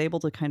 and she's able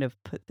to kind of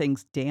put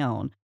things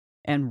down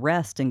and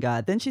rest in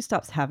God, then she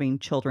stops having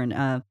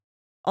children.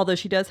 Although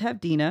she does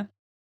have Dinah.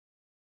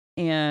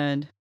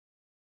 And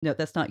no,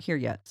 that's not here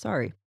yet.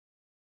 Sorry.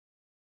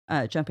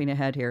 Jumping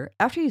ahead here.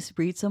 After you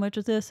read so much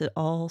of this, it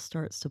all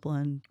starts to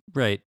blend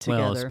right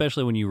together. Well,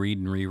 especially when you read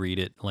and reread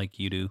it like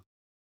you do.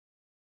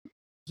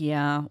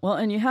 Yeah. Well,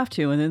 and you have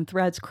to, and then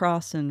threads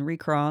cross and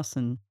recross,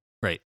 and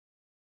Right.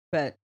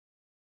 but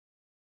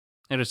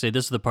I gotta say,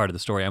 this is the part of the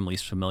story I'm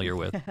least familiar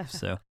with,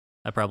 so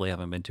I probably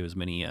haven't been to as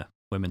many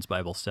women's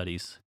Bible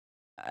studies.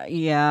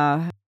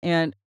 yeah,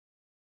 and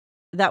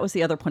that was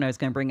the other point I was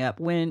going to bring up.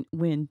 When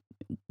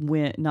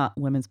not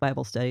women's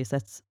Bible studies,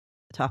 that's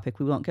a topic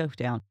we won't go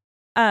down.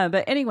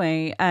 But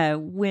anyway,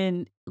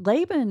 when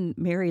Laban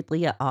married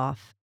Leah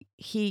off,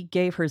 he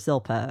gave her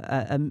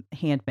Zilpah, a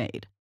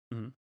handmaid,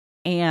 Mhm.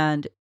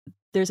 and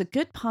there's a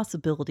good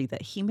possibility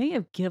that he may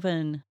have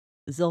given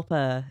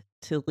Zilpah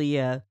to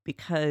Leah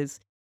because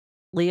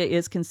Leah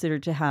is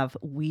considered to have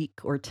weak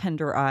or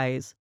tender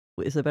eyes,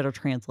 is a better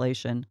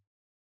translation,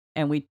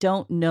 and we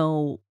don't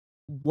know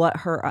what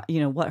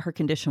her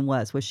condition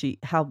was. Was she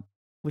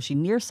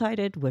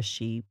nearsighted? Was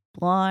she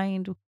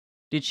blind?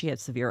 Did she have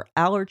severe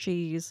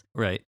allergies?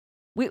 Right.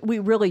 We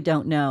really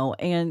don't know.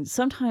 And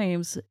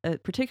sometimes,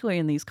 particularly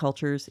in these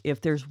cultures,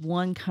 if there's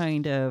one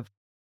kind of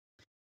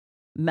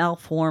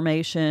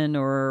malformation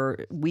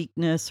or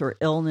weakness or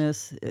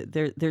illness,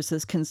 there's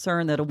this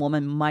concern that a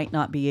woman might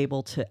not be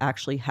able to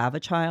actually have a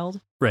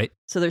child. Right.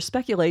 So there's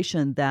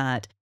speculation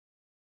that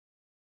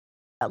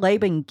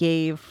Laban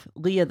gave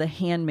Leah the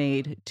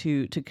handmaid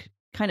to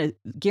kind of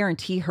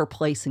guarantee her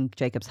place in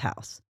Jacob's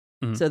house.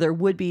 Mhm. So there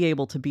would be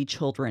able to be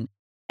children.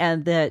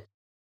 And that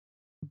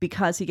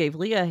because he gave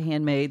Leah a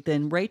handmaid,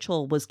 then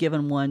Rachel was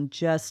given one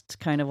just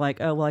kind of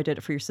like, oh, well, I did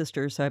it for your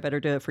sister, so I better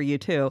do it for you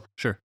too.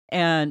 Sure.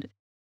 And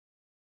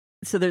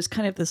so there's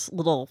kind of this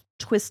little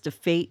twist of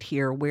fate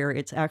here where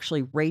it's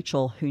actually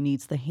Rachel who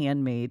needs the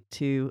handmaid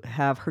to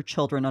have her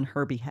children on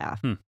her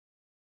behalf. Hmm.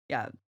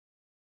 Yeah.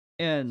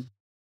 And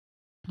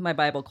my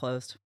Bible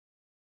closed.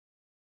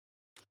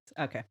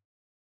 Okay.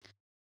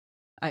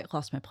 I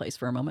lost my place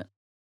for a moment.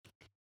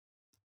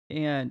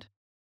 And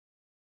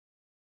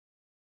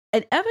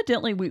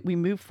evidently we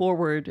move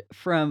forward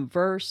from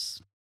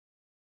verse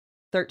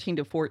 13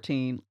 to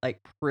 14 like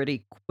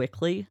pretty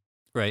quickly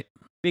Right.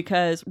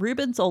 because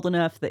Reuben's old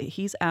enough that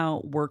he's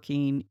out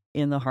working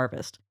in the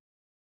harvest.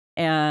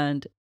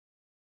 And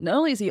not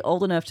only is he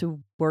old enough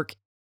to work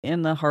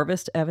in the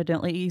harvest,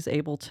 evidently he's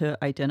able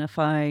to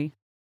identify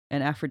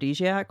an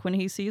aphrodisiac when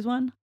he sees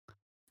one.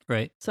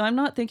 Right. So I'm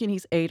not thinking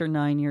he's 8 or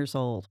 9 years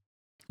old.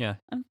 Yeah.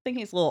 I'm thinking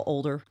he's a little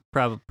older.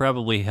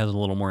 Probably has a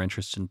little more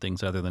interest in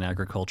things other than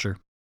agriculture.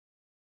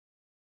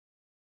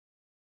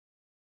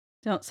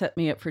 Don't set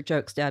me up for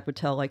jokes Dad would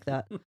tell like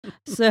that.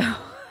 So,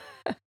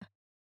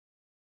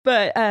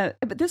 but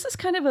this is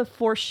kind of a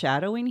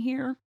foreshadowing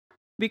here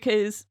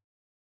because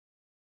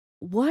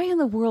why in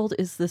the world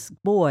is this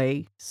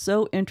boy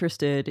so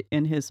interested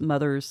in his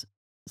mother's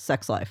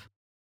sex life?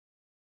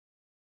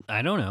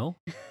 I don't know.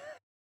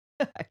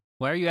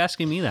 Why are you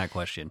asking me that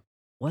question?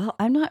 Well,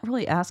 I'm not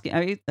really asking.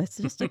 I mean, that's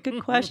just a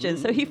good question.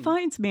 So he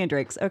finds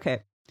mandrakes.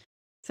 Okay.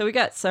 So we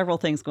got several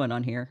things going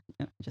on here.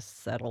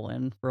 Just settle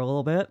in for a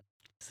little bit.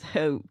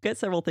 So got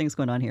several things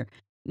going on here.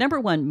 Number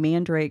one,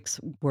 mandrakes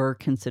were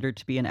considered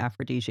to be an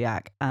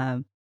aphrodisiac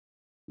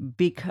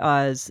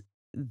because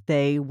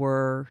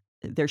they're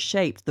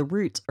shaped, the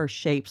roots are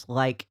shaped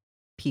like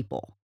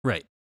people.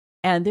 Right.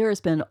 And there has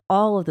been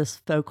all of this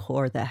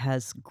folklore that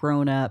has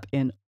grown up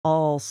in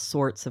all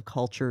sorts of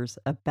cultures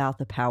about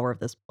the power of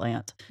this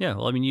plant. Yeah.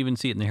 Well, I mean, you even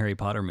see it in the Harry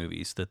Potter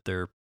movies that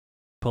they're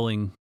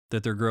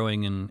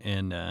growing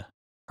and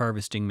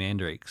harvesting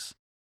mandrakes.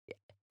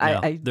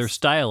 Now, they're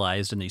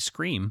stylized and they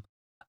scream,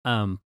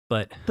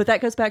 but that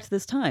goes back to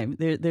this time.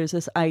 There's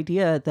this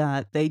idea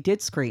that they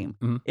did scream.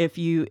 Mhm. If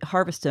you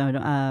harvest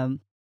them,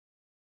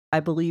 I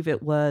believe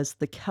it was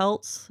the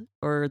Celts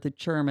or the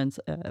Germans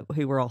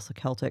who were also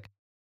Celtic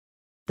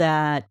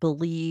that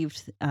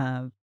believed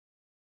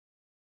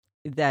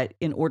that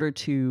in order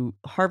to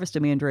harvest a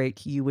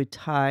mandrake, you would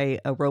tie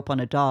a rope on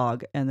a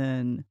dog and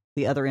then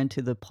the other end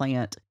to the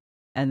plant,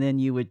 and then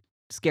you would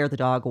scare the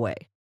dog away.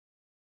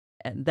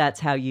 And that's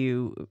how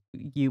you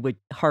would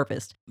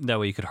harvest. that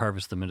way you could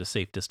harvest them at a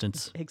safe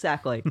distance.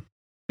 Exactly.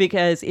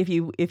 Because if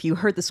you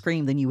heard the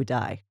scream, then you would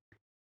die.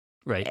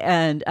 Right.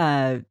 And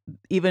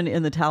even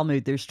in the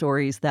Talmud, there's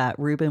stories that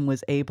Reuben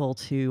was able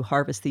to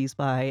harvest these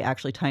by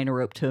actually tying a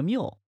rope to a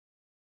mule.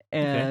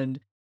 And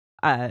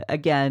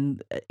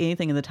again,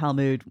 anything in the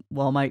Talmud,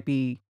 while might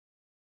be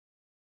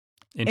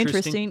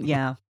interesting,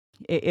 yeah,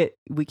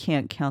 we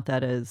can't count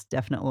that as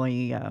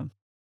definitely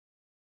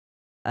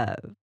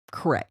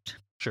correct.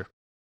 Sure.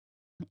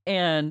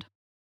 And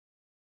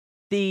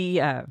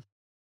the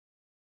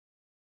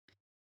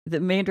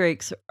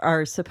mandrakes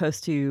are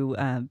supposed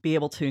to be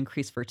able to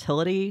increase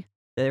fertility.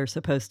 They're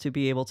supposed to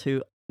be able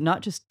to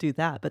not just do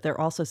that, but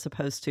they're also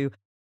supposed to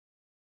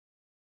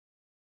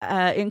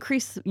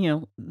increase,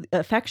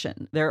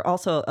 affection. They're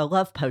also a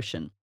love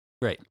potion.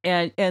 Right.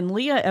 And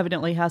Leah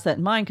evidently has that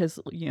in mind because,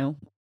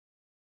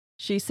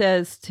 she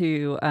says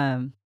to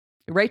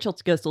Rachel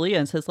goes to Leah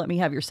and says, "Let me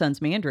have your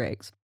son's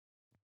mandrakes."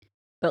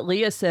 But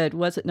Leah said,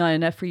 "Was it not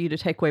enough for you to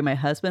take away my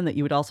husband that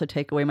you would also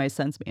take away my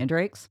son's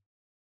mandrakes?"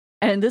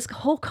 And this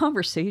whole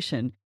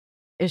conversation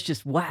is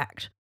just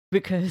whacked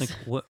because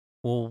Like what?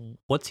 Well,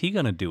 what's he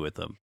gonna do with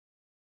them?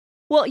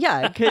 Well,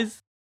 yeah, because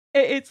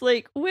it's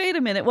like, wait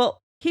a minute. Well,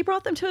 he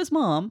brought them to his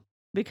mom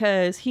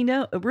because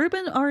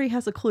Reuben already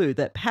has a clue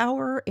that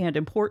power and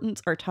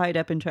importance are tied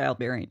up in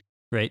childbearing.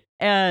 Right.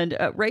 And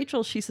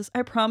Rachel, she says,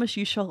 I promise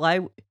he shall lie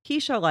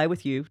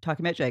with you,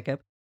 talking about Jacob,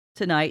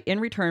 tonight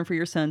in return for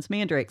your son's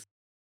mandrakes.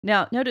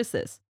 Now, notice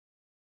this.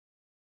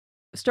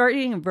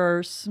 Starting in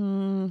verse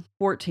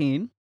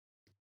 14,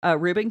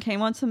 Reuben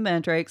came on some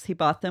mandrakes. He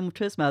bought them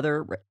to his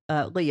mother,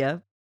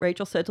 Leah.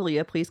 Rachel said to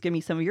Leah, please give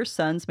me some of your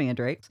son's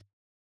mandrakes.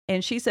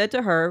 And she said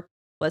to her,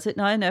 was it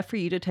not enough for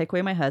you to take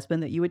away my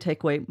husband that you would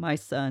take away my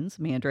son's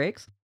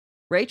mandrakes?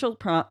 Rachel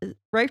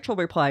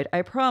replied,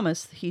 I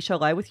promise he shall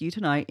lie with you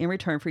tonight in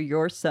return for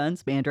your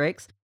son's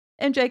mandrakes.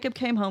 And Jacob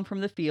came home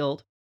from the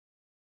field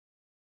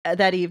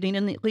that evening,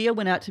 and Leah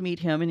went out to meet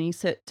him,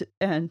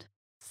 and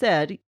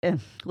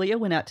Leah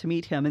went out to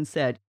meet him and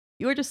said,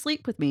 you are to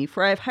sleep with me,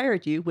 for I have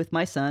hired you with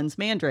my son's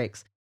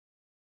mandrakes.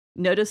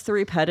 Notice the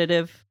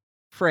repetitive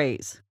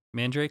phrase.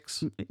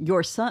 Mandrakes?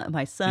 Your son,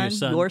 my son,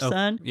 your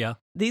son. Yeah.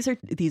 These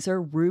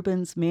are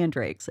Reuben's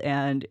mandrakes,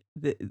 and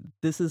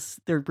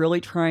they're really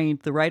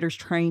the writer's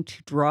trying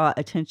to draw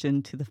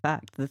attention to the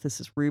fact that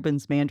this is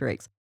Reuben's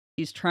mandrakes.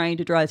 He's trying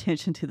to draw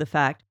attention to the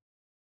fact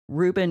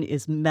Reuben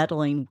is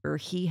meddling where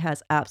he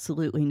has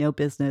absolutely no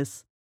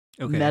business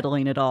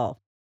meddling at all.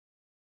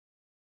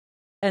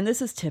 And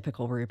this is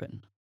typical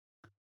Reuben.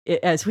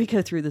 As we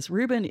go through this,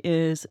 Reuben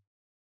is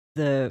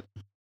the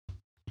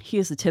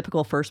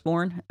typical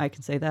firstborn. I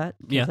can say that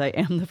because I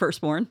am the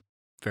firstborn.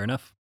 Fair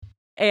enough.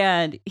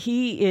 And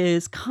he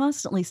is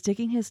constantly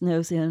sticking his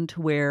nose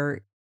into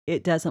where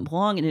it doesn't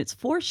belong. And it's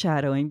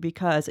foreshadowing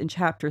because in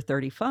chapter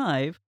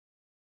 35,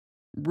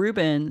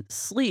 Reuben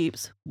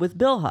sleeps with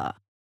Bilhah.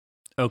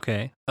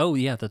 Okay. Oh,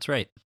 yeah, that's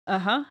right.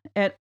 Uh-huh.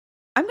 And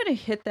I'm going to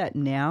hit that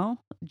now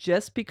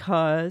just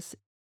because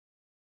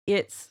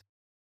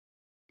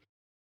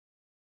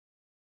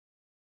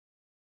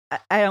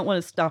I don't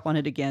want to stop on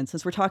it again.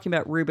 Since we're talking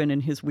about Reuben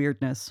and his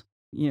weirdness,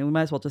 we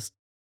might as well just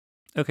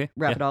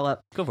wrap it all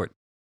up. Go for it.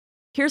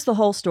 Here's the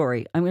whole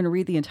story. I'm going to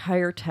read the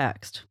entire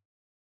text.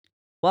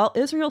 While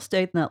Israel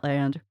stayed in that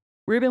land,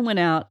 Reuben went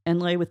out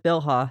and lay with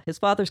Bilhah, his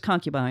father's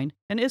concubine,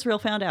 and Israel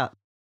found out.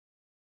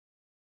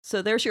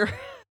 So there's your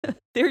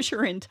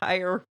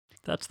entire...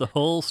 That's the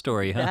whole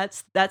story, huh?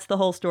 That's the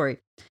whole story.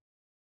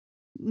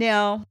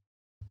 Now,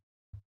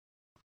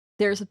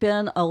 there's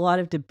been a lot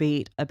of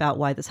debate about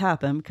why this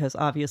happened, because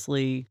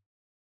obviously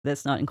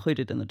that's not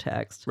included in the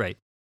text. Right.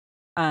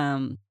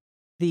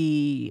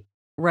 The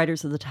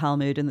writers of the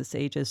Talmud and the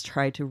sages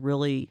tried to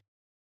really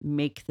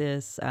make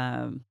this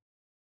kind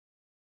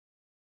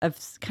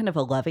of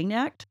a loving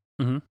act.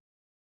 Mm-hmm.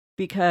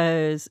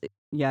 Because,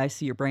 I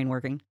see your brain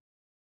working.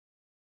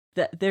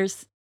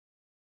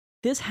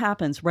 This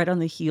happens right on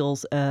the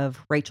heels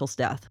of Rachel's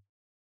death.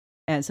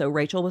 And so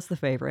Rachel was the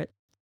favorite.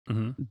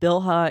 Mm-hmm.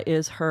 Bilhah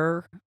is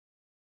her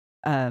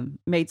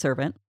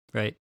maidservant.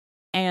 Right.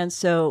 And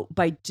so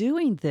by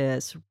doing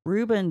this,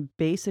 Reuben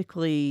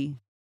basically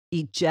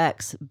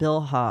ejects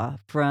Bilhah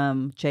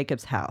from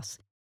Jacob's house.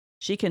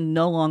 She can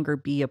no longer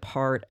be a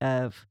part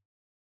of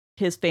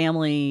his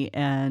family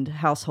and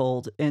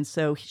household, and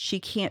so she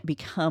can't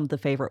become the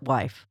favorite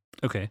wife.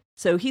 Okay.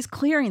 So he's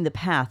clearing the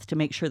path to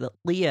make sure that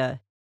Leah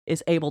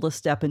is able to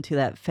step into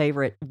that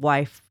favorite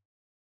wife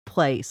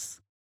place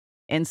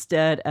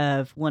instead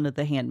of one of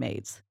the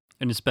handmaids.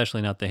 And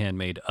especially not the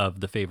handmaid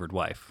of the favored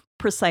wife.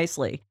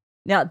 Precisely.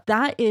 Now,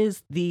 that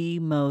is the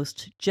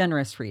most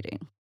generous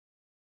reading.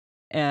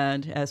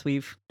 And as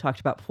we've talked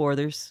about before,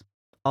 there's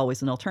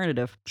always an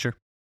alternative. Sure.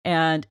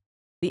 And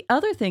the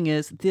other thing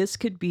is, this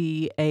could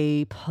be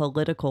a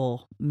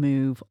political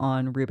move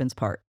on Reuben's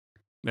part.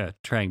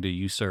 Trying to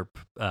usurp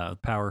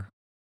power.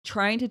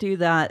 Trying to do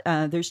that.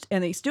 And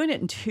he's doing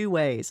it in two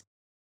ways.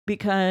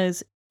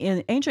 Because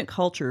in ancient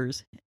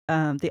cultures,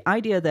 the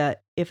idea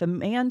that if a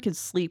man can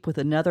sleep with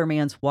another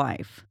man's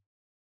wife,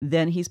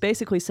 then he's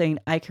basically saying,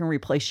 I can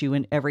replace you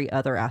in every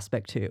other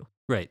aspect too.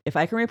 Right. If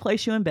I can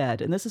replace you in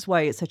bed, and this is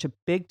why it's such a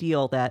big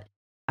deal that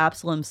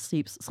Absalom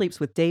sleeps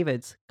with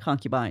David's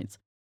concubines.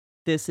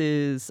 This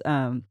is,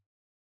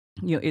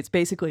 it's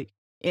basically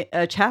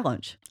a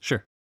challenge.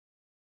 Sure.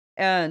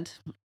 And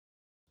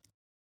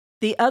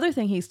the other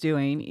thing he's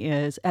doing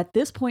is, at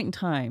this point in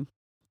time,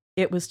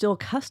 it was still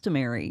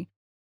customary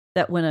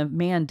that when a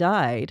man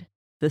died,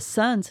 the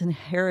sons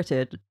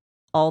inherited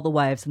all the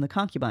wives and the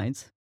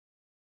concubines.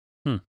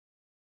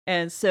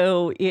 And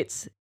so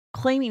it's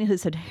claiming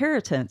his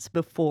inheritance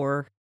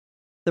before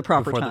the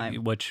proper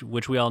time. Which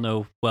we all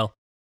know, well,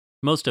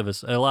 a lot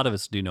of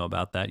us do know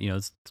about that.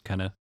 It's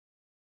kind of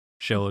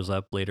shows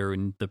up later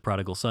in the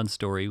prodigal son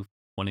story,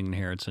 wanting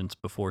inheritance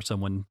before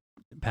someone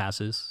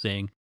passes,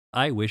 saying,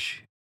 I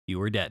wish you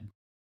were dead.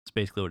 That's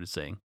basically what it's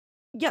saying.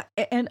 Yeah,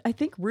 and I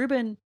think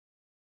Reuben's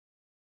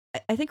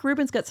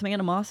got some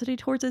animosity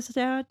towards his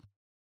dad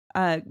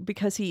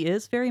because he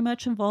is very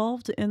much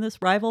involved in this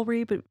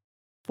rivalry, but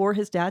for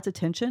his dad's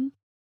attention.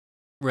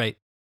 Right.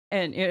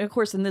 And of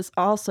course, and this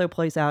also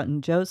plays out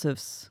in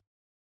Joseph's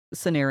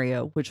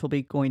scenario, which we'll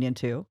be going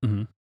into.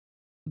 Mm-hmm.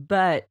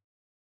 But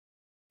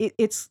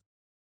it's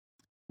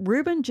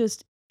Reuben.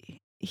 Just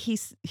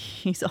he's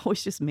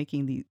always just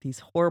making these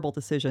horrible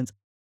decisions,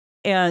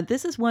 and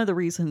this is one of the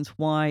reasons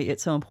why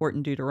it's so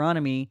important.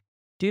 Deuteronomy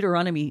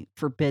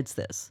forbids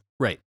this,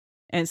 Right.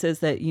 and says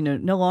that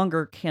no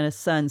longer can a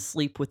son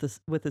sleep with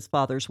his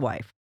father's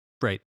wife.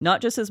 Right.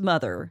 Not just his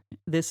mother.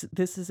 This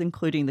is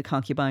including the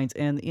concubines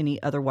and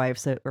any other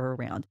wives that are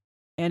around.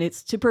 And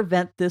it's to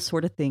prevent this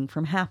sort of thing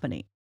from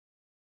happening.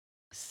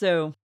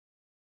 So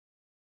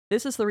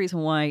this is the reason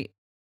why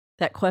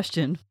that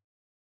question,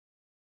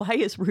 why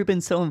is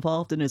Reuben so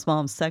involved in his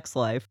mom's sex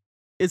life,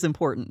 is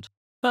important.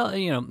 Well,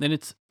 and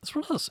it's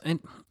one of those, and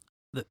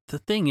the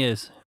thing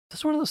is,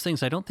 it's one of those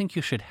things I don't think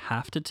you should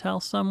have to tell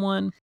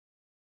someone.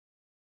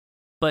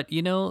 But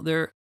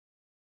there's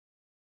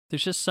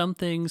just some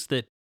things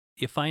that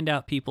you find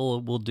out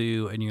people will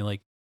do, and you're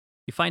like,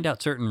 you find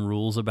out certain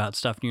rules about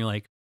stuff, and you're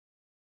like,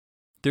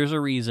 there's a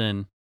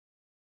reason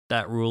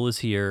that rule is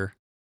here.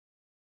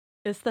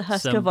 It's the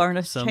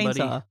Husqvarna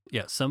chainsaw.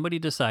 Yeah, somebody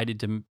decided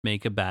to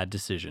make a bad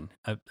decision.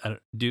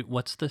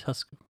 What's the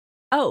Husk?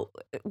 Oh,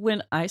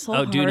 when I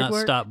saw do not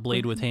stop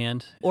blade with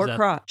hand or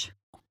crotch.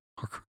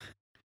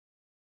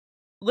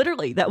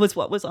 Literally, that was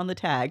what was on the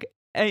tag,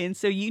 and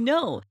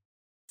so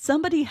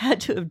somebody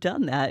had to have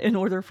done that in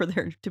order for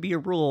there to be a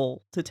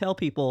rule to tell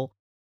people,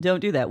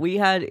 don't do that. We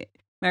had,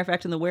 matter of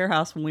fact, in the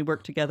warehouse when we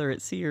worked together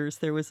at Sears,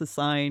 there was a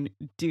sign,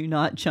 do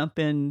not jump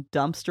in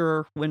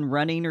dumpster when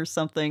running or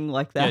something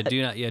like that.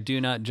 Do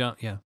not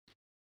jump, yeah.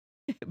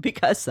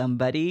 Because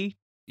somebody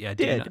do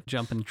did. not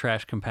jump in the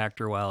trash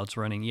compactor while it's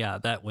running. Yeah,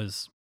 that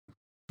was,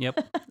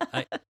 yep.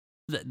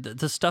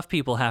 The stuff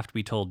people have to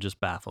be told just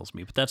baffles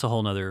me, but that's a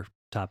whole nother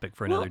topic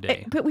for another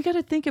day. But we got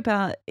to think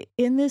about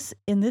in this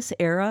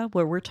era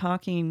where we're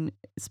talking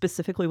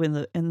specifically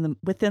within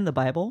the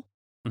Bible,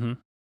 mm-hmm.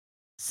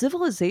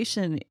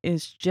 civilization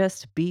is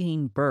just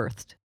being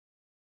birthed.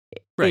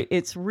 Right.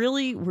 It's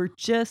really, we're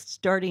just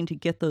starting to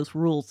get those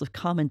rules of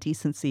common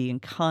decency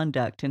and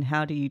conduct and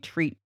how do you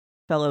treat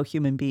fellow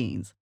human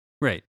beings.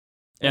 Right.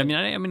 I mean,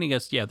 I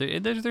guess, yeah,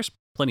 there's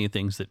plenty of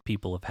things that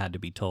people have had to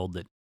be told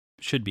that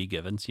should be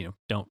given. So,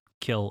 don't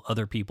kill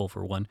other people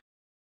for one.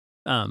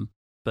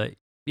 But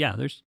yeah,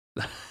 there's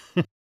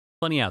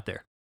plenty out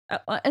there.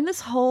 And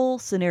this whole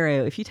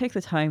scenario, if you take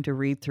the time to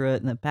read through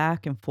it and the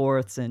back and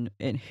forths and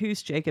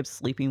who's Jacob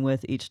sleeping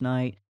with each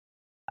night,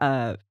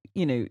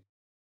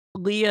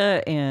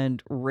 Leah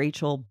and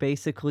Rachel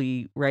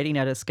basically writing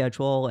out a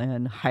schedule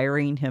and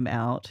hiring him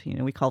out.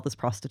 We call this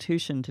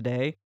prostitution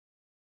today.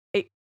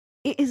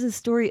 It is a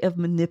story of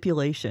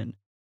manipulation.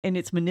 And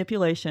it's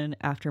manipulation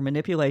after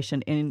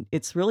manipulation. And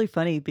it's really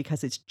funny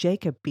because it's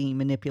Jacob being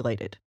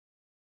manipulated.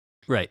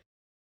 Right.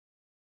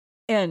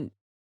 And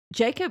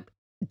Jacob,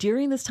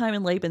 during this time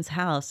in Laban's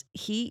house,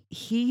 he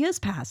is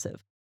passive.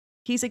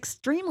 He's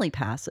extremely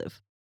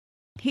passive.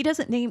 He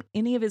doesn't name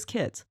any of his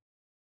kids.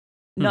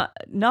 Not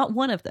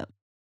one of them.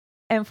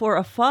 And for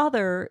a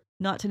father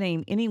not to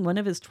name any one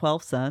of his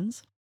 12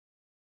 sons,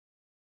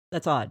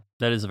 that's odd.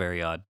 That is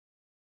very odd.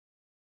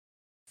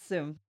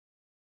 So,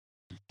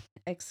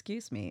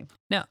 excuse me.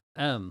 Now,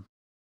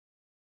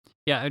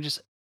 yeah,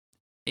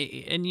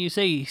 and you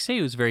say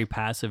he was very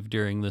passive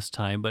during this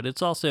time, but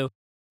it's also,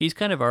 he's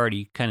kind of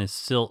already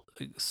still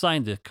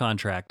signed the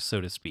contract,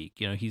 so to speak.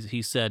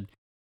 He said,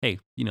 hey,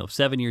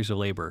 7 years of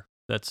labor,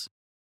 that's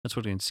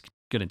what it's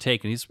going to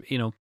take. And he's,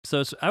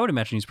 so I would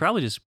imagine he's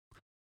probably just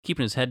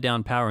keeping his head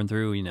down, powering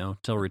through,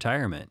 till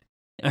retirement.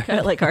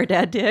 Like our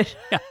dad did.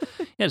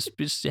 Yeah,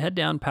 just head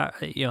down,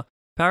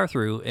 power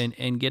through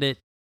and get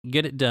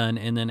it done.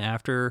 And then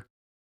after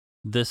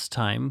this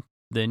time,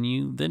 then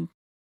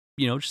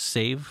just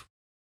save,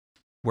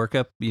 work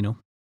up,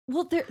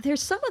 Well,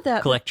 there's some of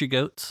that. Collect your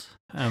goats.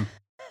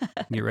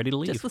 Get ready to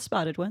leave. Just the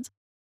spotted ones.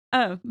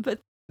 But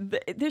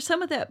there's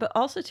some of that. But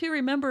also to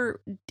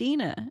remember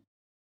Dinah,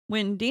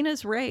 when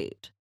Dinah's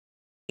raped,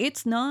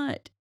 it's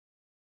not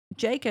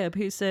Jacob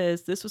who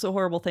says this was a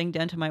horrible thing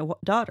done to my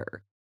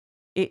daughter.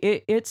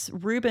 It's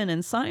Reuben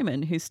and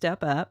Simon who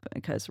step up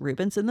because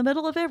Reuben's in the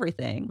middle of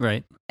everything,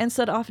 right? And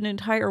set off an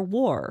entire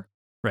war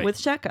right. with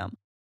Shechem.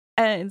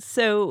 And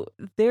so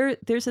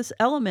there's this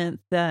element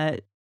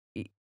that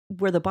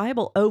where the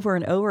Bible over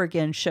and over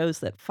again shows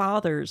that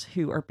fathers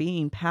who are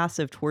being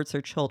passive towards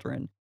their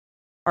children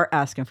are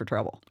asking for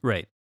trouble.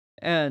 Right.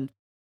 And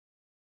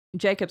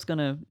Jacob's going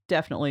to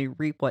definitely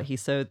reap what he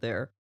sowed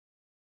there.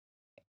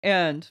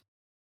 And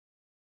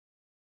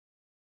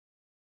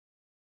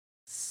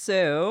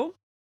so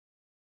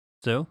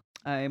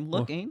I'm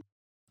looking.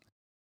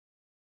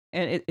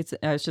 And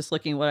I was just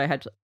looking what I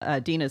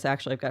had. Dinah's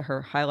actually, I've got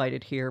her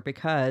highlighted here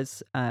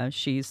because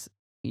she's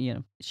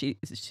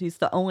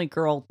the only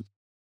girl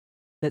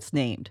that's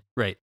named.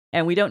 Right.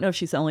 And we don't know if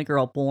she's the only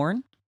girl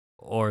born.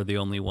 Or the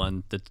only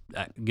one that's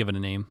given a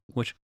name,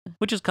 which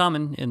is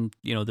common in,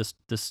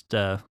 this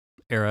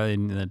era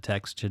in the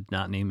text, to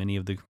not name any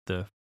of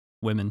the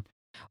women.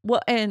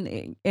 Well,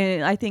 and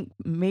I think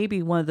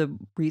maybe one of the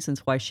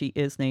reasons why she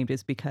is named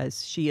is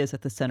because she is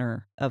at the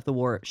center of the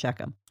war at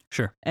Shechem.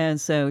 Sure. And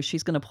so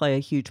she's going to play a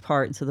huge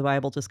part. And so the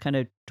Bible just kind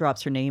of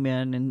drops her name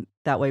in. And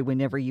that way,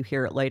 whenever you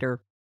hear it later,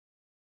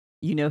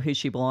 you know who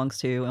she belongs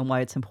to and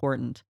why it's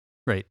important.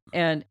 Right.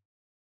 And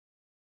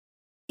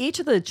each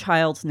of the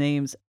child's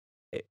names,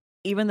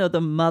 even though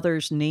the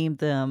mothers named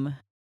them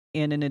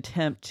in an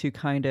attempt to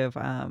kind of,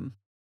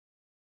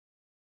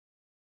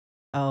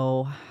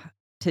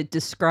 to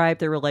describe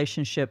their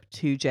relationship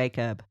to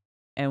Jacob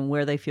and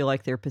where they feel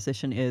like their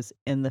position is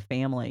in the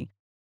family,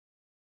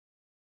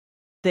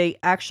 they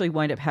actually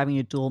wind up having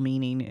a dual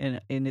meaning,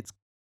 and it's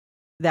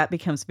that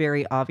becomes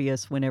very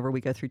obvious whenever we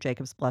go through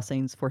Jacob's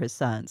blessings for his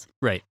sons.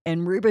 Right.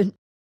 And Reuben,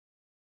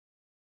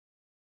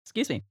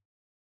 excuse me,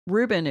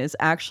 Reuben is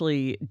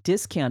actually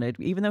discounted,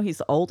 even though he's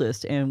the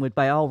oldest and would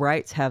by all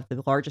rights have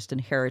the largest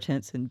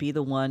inheritance and be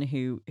the one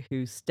who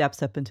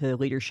steps up into a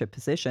leadership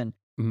position.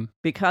 Mhm.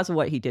 Because of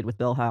what he did with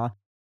Bilhah,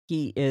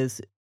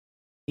 he's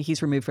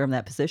removed from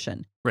that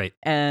position. Right.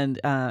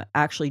 And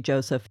actually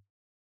Joseph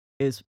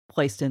is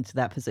placed into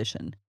that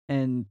position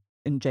and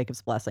in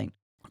Jacob's blessing.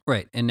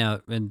 Right.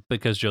 And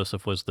because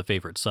Joseph was the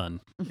favorite son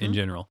in Mhm.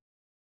 general.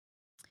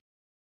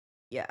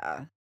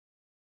 Yeah.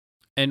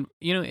 And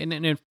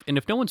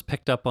if no one's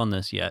picked up on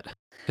this yet,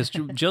 because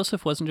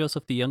wasn't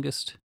Joseph the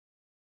youngest?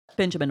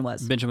 Benjamin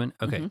was. Benjamin.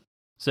 Okay. Mhm.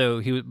 So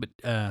he would, but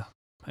I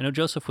know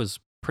Joseph was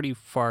pretty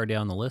far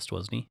down the list,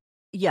 wasn't he?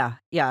 Yeah.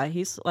 Yeah.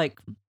 He's like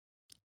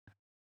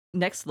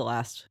next to the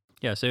last.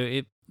 Yeah.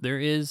 So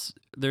there's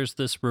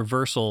this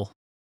reversal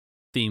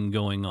theme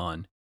going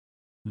on,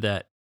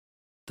 that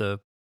the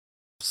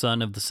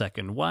son of the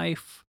second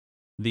wife,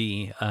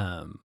 the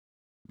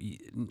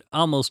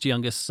almost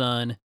youngest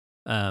son.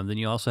 Then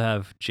you also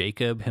have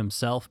Jacob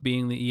himself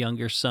being the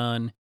younger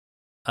son.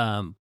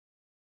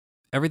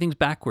 Everything's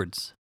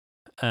backwards.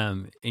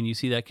 And you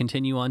see that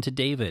continue on to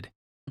David.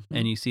 Mhm.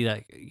 And you see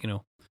that,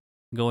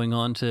 going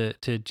on to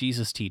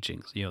Jesus'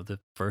 teachings. The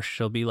first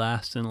shall be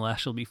last and the last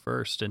shall be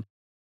first.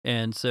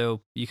 And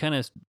so you kind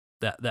of,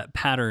 that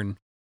pattern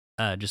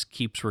just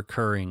keeps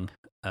recurring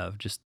of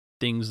just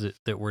things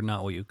that were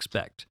not what you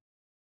expect.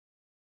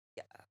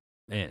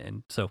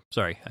 And so,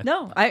 sorry.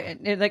 No,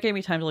 that gave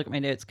me time to look at my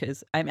notes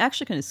because I'm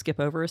actually going to skip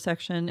over a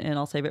section and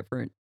I'll save it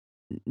for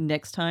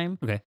next time.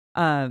 Okay.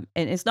 And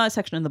it's not a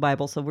section in the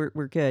Bible, so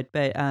we're good.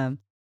 But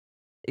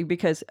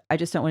because I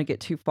just don't want to get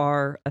too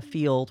far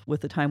afield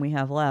with the time we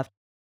have left.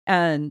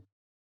 And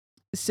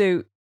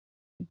so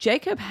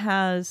Jacob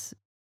has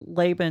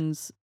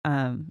Laban's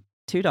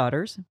 2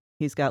 daughters.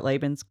 He's got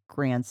Laban's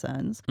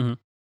grandsons, Mhm.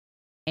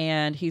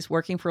 and he's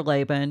working for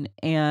Laban.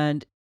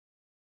 And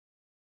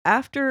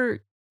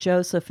after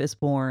Joseph is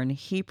born,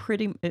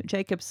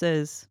 Jacob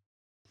says,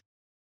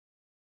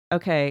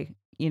 "Okay,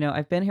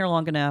 I've been here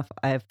long enough.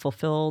 I've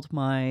fulfilled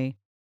my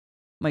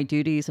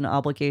duties and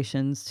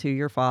obligations to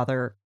your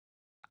father.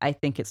 I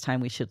think it's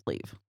time we should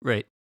leave."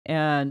 Right.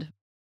 And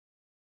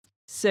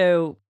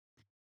so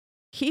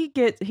he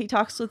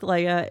talks with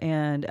Leah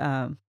and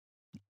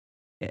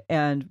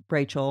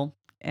Rachel,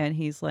 and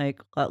he's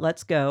like,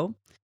 "Let's go."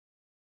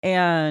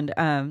 And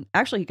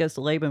actually, he goes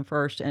to Laban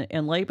first,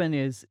 and Laban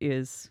is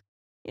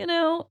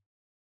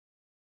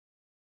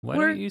Why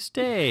we're don't you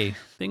stay?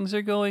 Things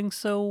are going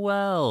so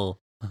well.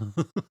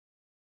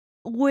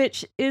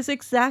 which is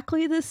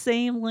exactly the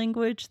same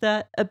language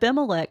that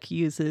Abimelech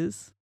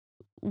uses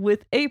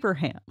with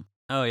Abraham.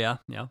 Oh, yeah.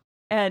 Yeah.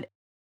 And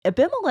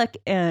Abimelech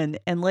and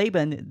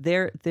Laban,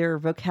 their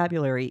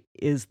vocabulary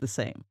is the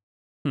same.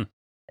 Hmm.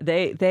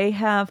 They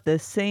have the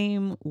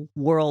same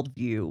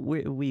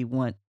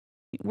worldview.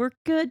 We're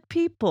good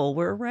people.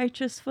 We're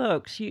righteous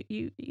folks.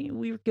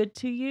 We're good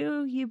to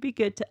you. You be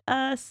good to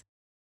us.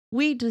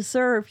 We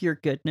deserve your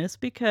goodness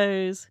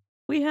because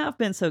we have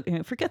been so.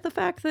 Forget the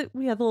fact that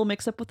we had a little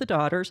mix up with the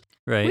daughters.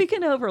 Right. We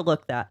can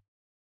overlook that.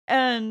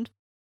 And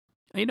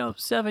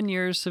 7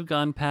 years have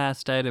gone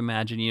past. I'd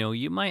imagine,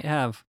 you might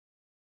have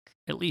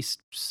at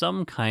least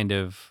some kind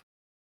of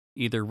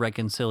either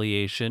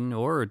reconciliation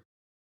or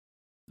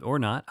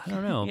not. I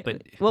don't know.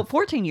 But well,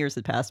 14 years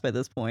had passed by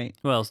this point.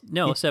 well,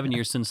 no, 7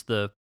 years since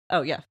the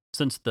Oh yeah,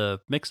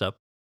 mix up.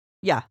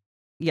 yeah.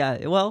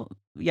 Well,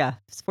 yeah,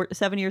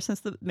 7 years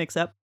since the mix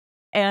up,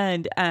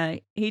 and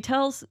he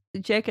tells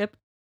Jacob,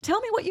 "Tell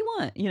me what you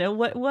want.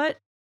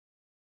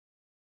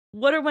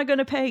 What am I going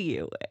to pay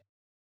you?"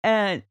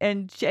 And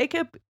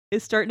Jacob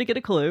is starting to get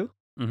a clue,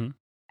 Mhm.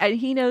 and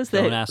he knows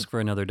that. Don't ask for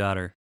another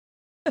daughter.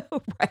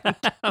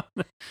 Right.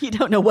 You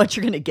don't know what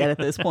you're going to get at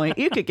this point.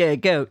 You could get a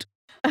goat.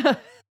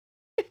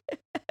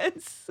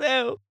 And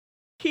so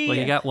Well,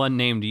 you got one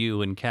named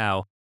you and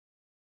cow.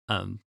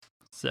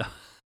 So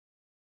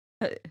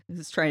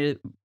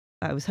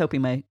I was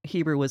hoping my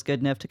Hebrew was good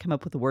enough to come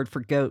up with a word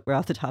for goat right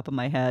off the top of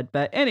my head.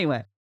 But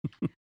anyway,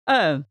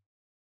 and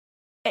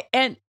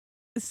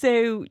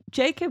so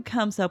Jacob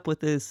comes up with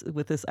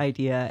this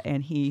idea,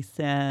 and he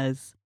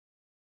says,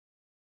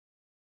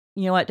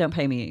 "You know what? Don't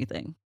pay me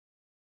anything.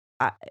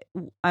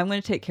 I'm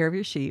going to take care of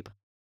your sheep,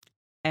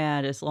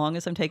 and as long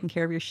as I'm taking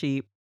care of your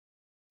sheep,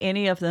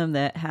 any of them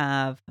that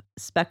have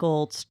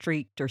speckled,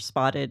 streaked, or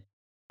spotted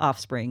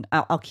offspring,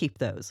 I'll keep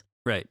those.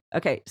 Right.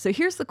 Okay, so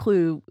here's the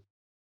clue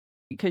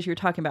because you're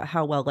talking about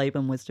how well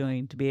Laban was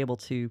doing to be able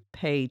to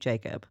pay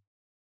Jacob.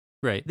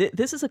 Right.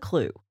 This is a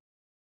clue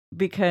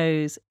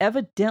because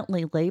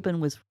evidently Laban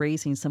was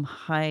raising some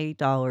high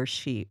dollar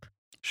sheep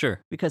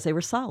Sure. because they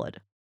were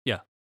solid. Yeah.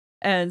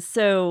 And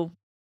so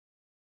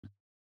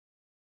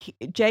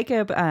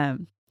Jacob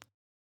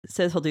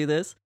says he'll do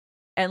this,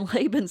 and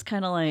Laban's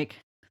kind of like,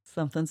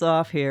 something's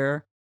off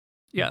here.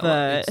 Yeah.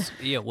 But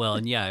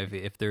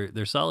If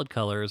they're solid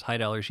colors, high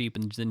dollar sheep,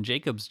 and then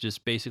Jacob's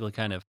just basically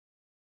kind of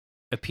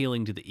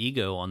appealing to the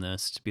ego on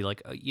this to be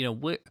like,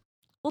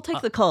 we'll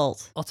take the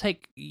cult. I'll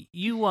take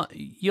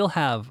you'll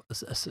have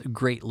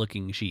great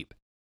looking sheep,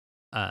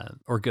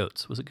 or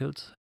goats. Was it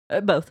goats?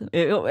 Both.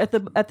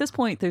 At this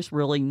point, there's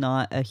really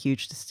not a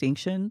huge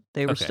distinction.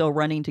 They were Okay. still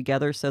running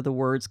together, so the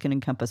words can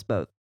encompass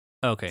both.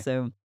 Okay.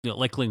 So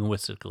Like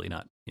linguistically,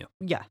 not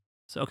yeah.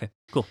 So okay,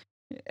 cool.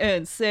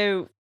 And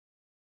so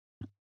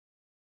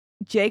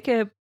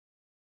Jacob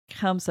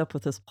comes up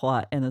with this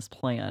plot and this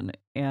plan,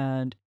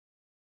 and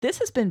this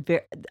has been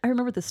I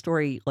remember the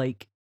story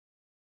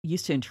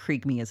used to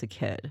intrigue me as a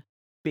kid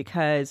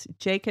because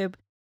Jacob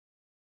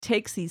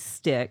takes these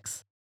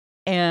sticks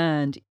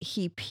and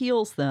he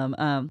peels them.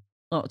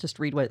 I'll just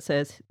read what it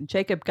says.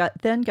 Jacob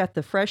got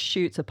the fresh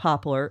shoots of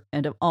poplar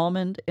and of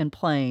almond and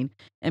plane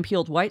and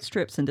peeled white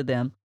strips into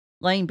them,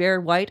 laying bare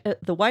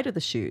the white of the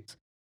shoots.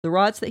 The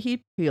rods that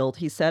he peeled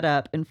he set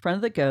up in front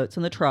of the goats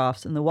and the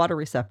troughs and the water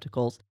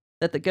receptacles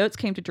that the goats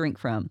came to drink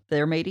from.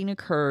 Their mating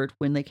occurred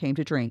when they came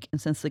to drink, and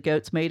since the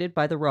goats mated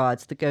by the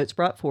rods, the goats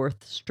brought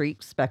forth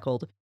streaked,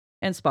 speckled,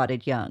 and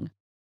spotted young.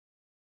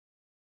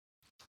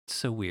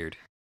 So weird.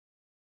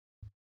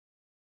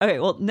 Okay,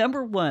 well,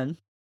 number one.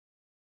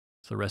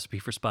 It's a recipe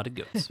for spotted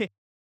goats.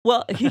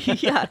 Well,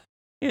 yeah.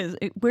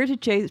 Where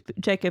did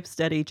Jacob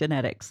study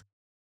genetics?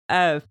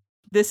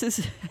 This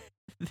is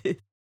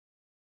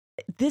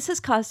this has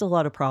caused a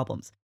lot of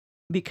problems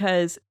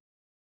because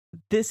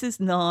this is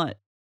not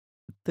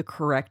the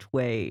correct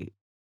way.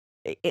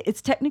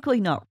 It's technically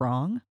not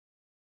wrong,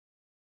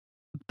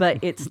 but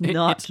it's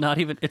not.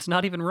 It's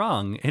not even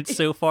wrong. It's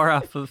so far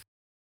off of.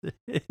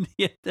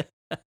 Yeah,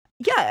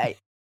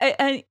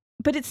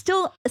 but it's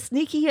still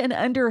sneaky and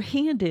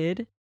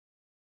underhanded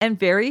and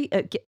very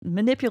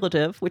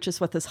manipulative, which is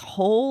what this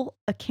whole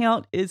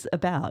account is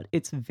about.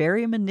 It's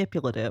very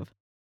manipulative.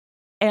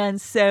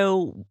 And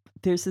so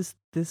there's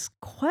this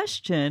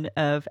question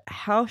of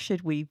how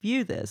should we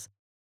view this?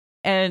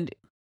 And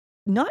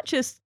not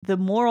just the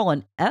moral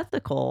and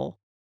ethical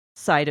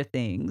side of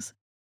things.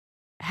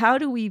 How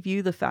do we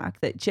view the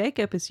fact that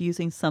Jacob is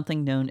using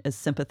something known as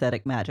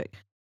sympathetic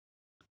magic?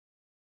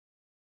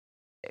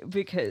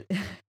 Because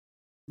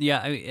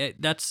yeah, I mean,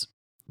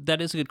 that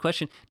is a good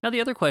question. Now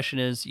the other question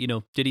is,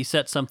 did he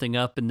set something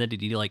up and then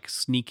did he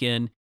sneak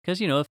in? Because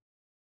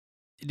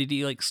did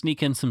he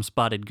sneak in some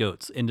spotted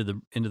goats into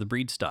the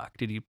breed stock?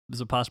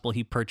 Is it possible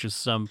he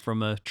purchased some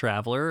from a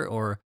traveler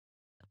or?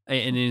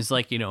 And he's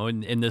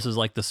and this is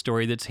the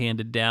story that's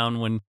handed down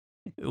when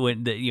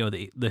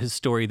his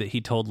story that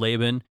he told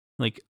Laban.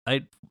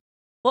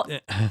 Well,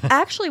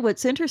 actually,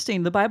 what's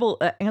interesting, the Bible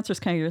answers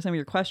kind of some of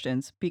your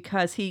questions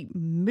because he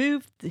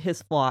moved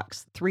his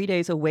flocks 3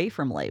 days away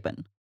from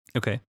Laban.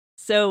 Okay.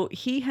 So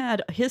he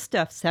had his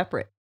stuff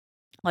separate.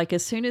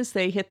 As soon as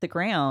they hit the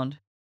ground,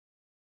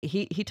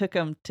 he took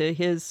them to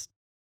his,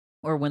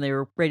 or when they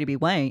were ready to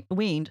be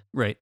weaned.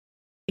 Right.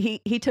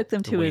 He took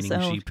them to his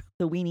own sheep.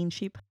 The weaning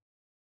sheep.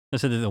 I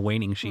said the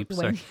waning sheep.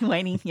 Sorry.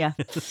 Waning, yeah.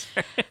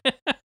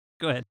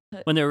 Go ahead.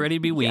 When they were ready to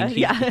be weaned,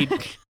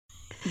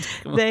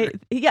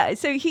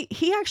 So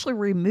he actually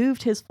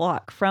removed his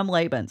flock from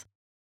Laban's,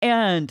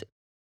 and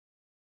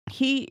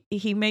he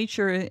made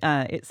sure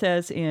it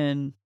says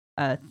in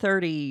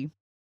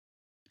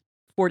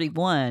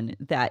 30:41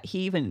 that he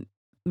even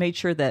made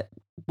sure that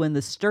when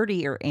the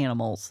sturdier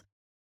animals,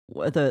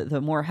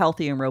 the more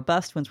healthy and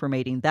robust ones were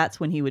mating, that's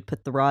when he would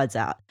put the rods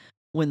out.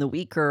 When the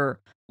weaker,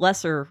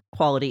 lesser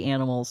quality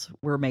animals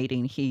were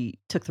mating, he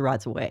took the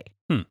rods away.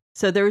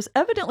 So there's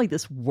evidently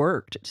this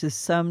worked to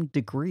some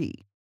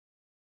degree.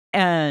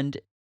 And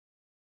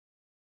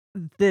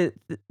the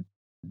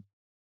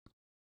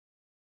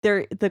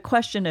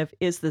question of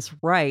is this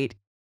right?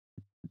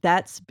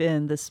 That's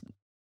been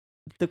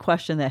the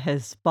question that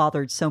has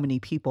bothered so many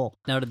people.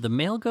 Now, did the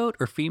male goat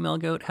or female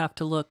goat have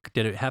to look?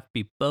 Did it have to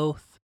be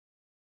both?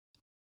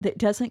 It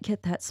doesn't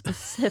get that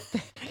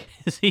specific.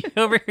 Is he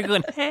over here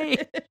going,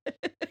 hey,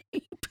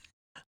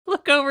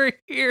 look over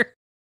here?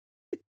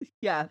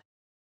 Yeah.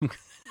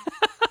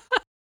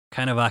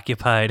 Kind of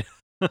occupied.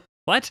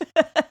 What?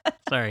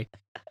 Sorry.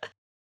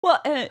 Well,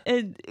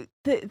 and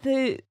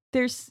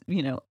there's,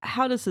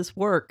 how does this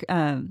work?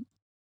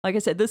 Like I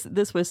said,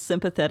 this was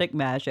sympathetic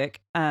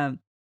magic.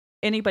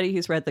 Anybody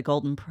who's read The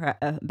Golden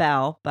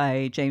Bough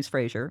by James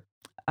Frazier.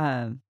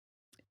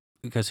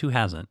 Because who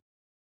hasn't?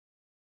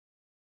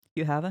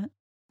 You haven't?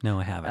 No,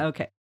 I haven't.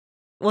 Okay.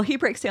 Well, he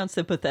breaks down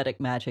sympathetic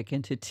magic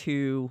into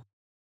two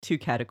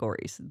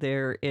categories.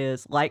 There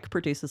is like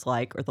produces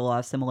like, or the law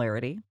of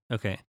similarity.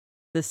 Okay.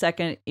 The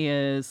second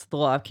is the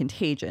law of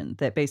contagion,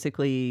 that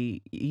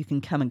basically you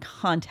can come in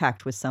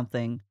contact with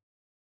something,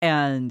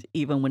 and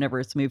even whenever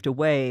it's moved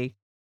away,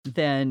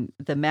 then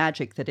the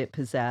magic that it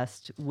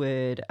possessed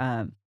would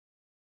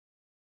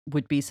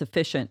be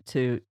sufficient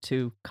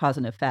to cause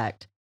an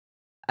effect.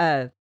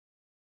 Uh,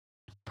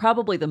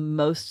 Probably the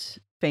most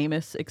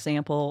famous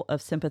example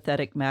of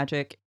sympathetic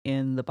magic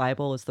in the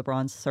Bible is the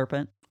bronze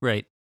serpent,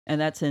 Right.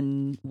 and that's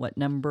in what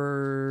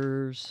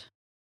numbers?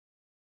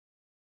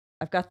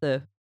 I've got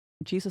the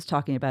Jesus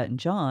talking about it in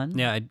John.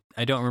 Yeah,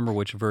 I don't remember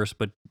which verse,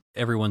 but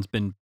everyone's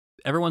been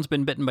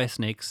bitten by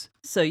snakes.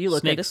 So you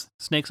look at it.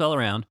 Snakes all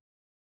around,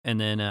 and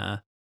then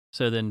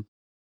then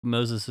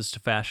Moses is to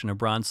fashion a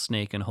bronze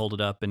snake and hold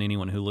it up, and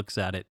anyone who looks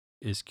at it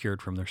is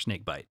cured from their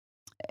snake bite.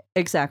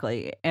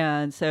 Exactly.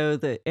 And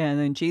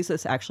then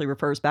Jesus actually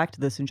refers back to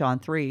this in John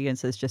 3 and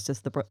says, just as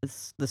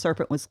the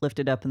serpent was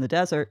lifted up in the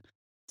desert,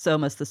 so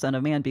must the Son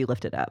of Man be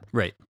lifted up.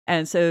 Right.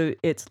 And so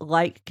it's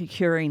like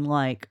curing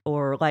like,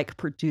 or like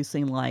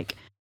producing like.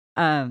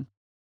 And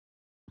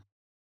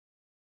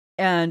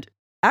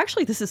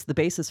actually, this is the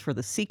basis for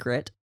The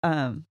Secret.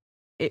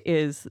 It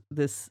is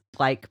this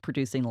like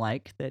producing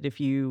like, that if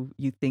you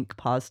think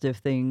positive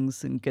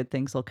things and good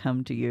things will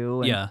come to you.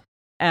 And, Yeah.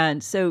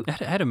 And so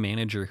I had a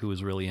manager who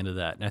was really into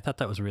that, and I thought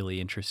that was really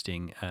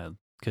interesting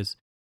because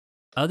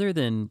other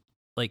than,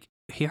 like,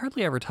 he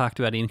hardly ever talked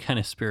about any kind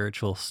of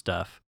spiritual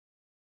stuff,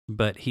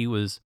 but he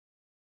was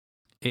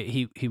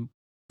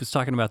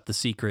talking about The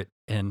Secret,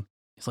 and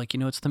he's like,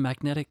 it's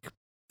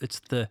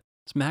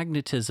it's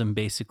magnetism,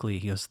 basically.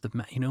 He goes,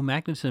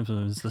 magnetism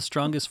is the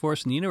strongest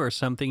force in the universe.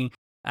 Something,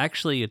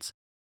 actually, it's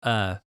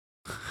I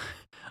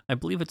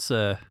believe it's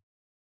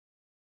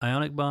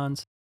ionic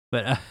bonds.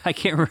 But I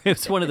can't remember.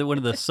 It's one of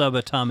the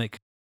subatomic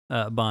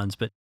bonds.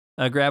 But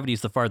gravity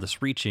is the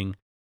farthest reaching.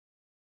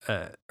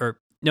 It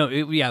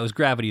was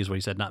gravity is what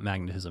he said, not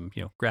magnetism.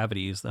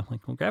 Gravity is. I'm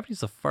like, well, gravity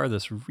is the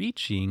farthest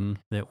reaching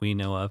that we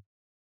know of.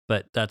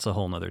 But that's a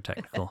whole nother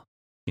technical.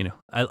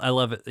 I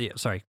love it. Yeah,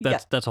 sorry,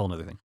 that's a whole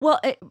nother thing. Well,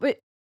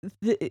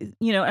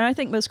 and I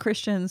think most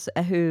Christians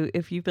who,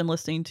 if you've been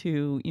listening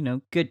to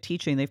good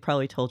teaching, they've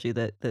probably told you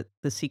that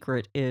The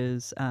Secret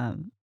is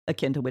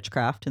akin to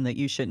witchcraft, and that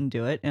you shouldn't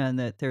do it, and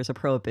that there's a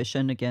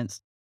prohibition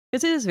against,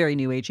 because it is very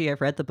new agey.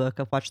 I've read the book,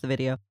 I've watched the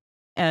video,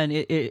 and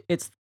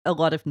it's a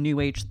lot of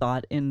new age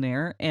thought in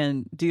there,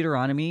 and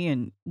Deuteronomy,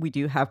 and we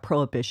do have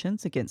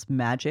prohibitions against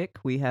magic.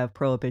 We have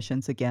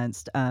prohibitions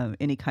against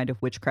any kind of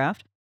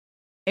witchcraft.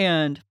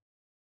 And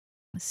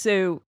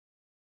so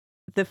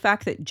the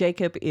fact that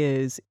Jacob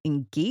is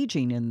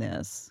engaging in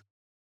this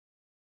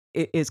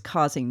is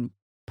causing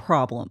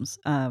problems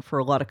for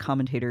a lot of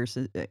commentators,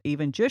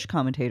 even Jewish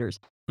commentators.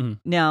 Mhm.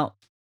 Now,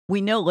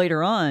 we know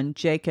later on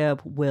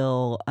Jacob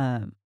will,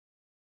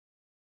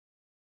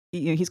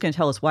 he's going to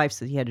tell his wife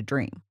that he had a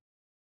dream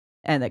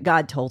and that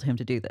God told him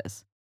to do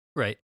this.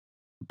 Right.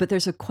 But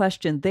there's a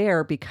question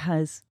there,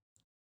 because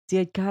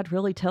did God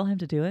really tell him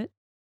to do it?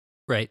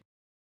 Right.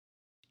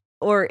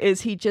 Or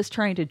is he just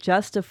trying to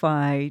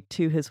justify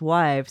to his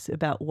wives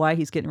about why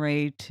he's getting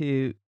ready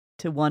to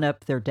one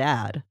up their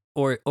dad?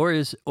 Or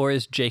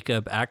is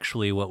Jacob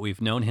actually what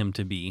we've known him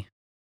to be?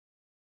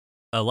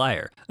 A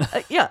liar.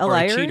 Yeah, a Or a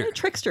liar and cheater. a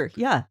trickster.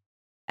 Yeah.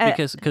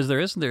 Because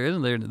there is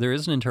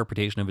an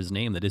interpretation of his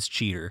name that is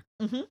cheater,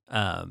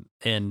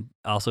 and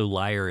also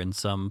liar in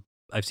some.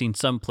 I've seen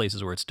some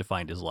places where it's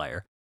defined as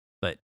liar,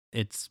 but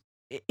that's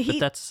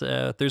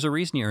there's a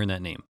reason you earn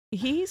that name.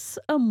 He's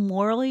a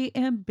morally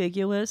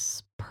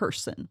ambiguous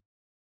person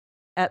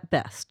at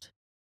best.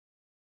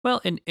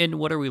 Well, and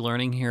what are we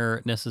learning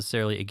here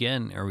necessarily?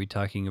 Again, are we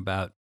talking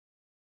about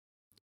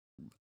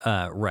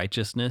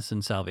righteousness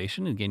and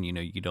salvation? Again,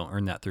 you don't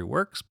earn that through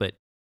works, but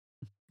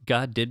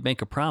God did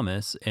make a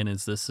promise, and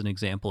is this an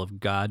example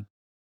of God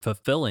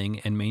fulfilling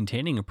and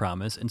maintaining a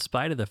promise in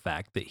spite of the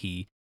fact that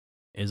he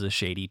is a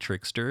shady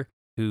trickster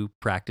who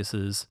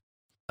practices,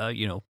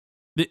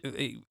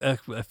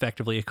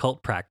 effectively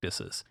occult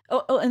practices?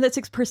 Oh, and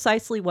that's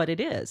precisely what it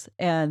is.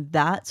 And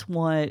that's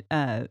what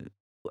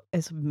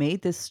has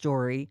made this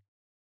story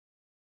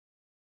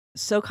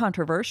so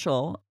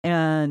controversial.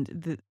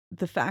 And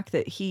the fact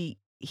that he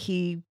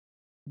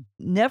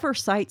never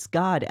cites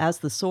God as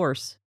the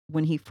source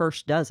when he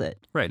first does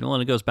it. Right. Well,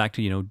 and it goes back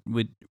to,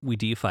 we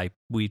deify,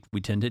 we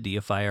tend to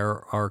deify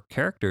our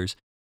characters.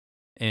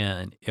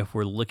 And if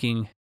we're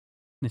looking,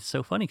 it's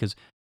so funny because,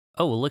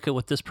 look at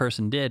what this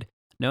person did.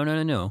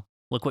 No.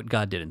 Look what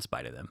God did in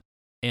spite of them.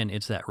 And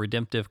it's that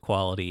redemptive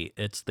quality.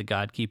 It's the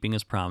God keeping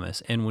his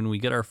promise. And when we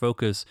get our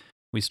focus,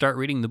 we start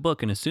reading the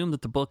book and assume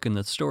that the book and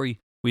the story,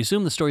 we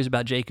assume the story's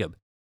about Jacob.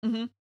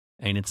 Mm-hmm.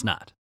 And it's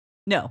not.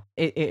 No,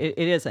 it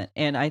isn't.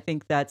 And I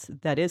think that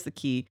is the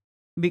key,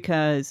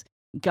 because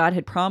God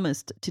had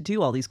promised to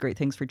do all these great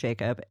things for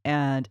Jacob,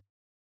 and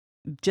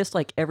just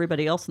like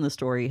everybody else in the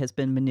story has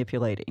been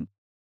manipulating.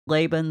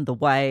 Laban, the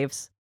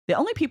wives, the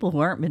only people who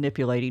aren't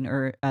manipulating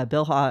are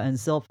Bilhah and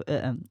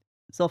Zilpah.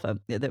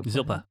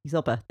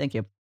 Zilpah, thank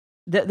you.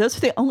 Those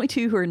are the only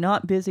two who are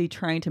not busy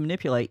trying to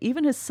manipulate.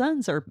 Even his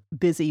sons are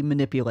busy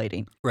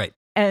manipulating. Right.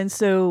 And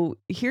so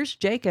here's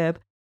Jacob,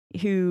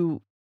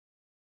 who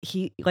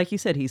like you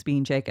said, he's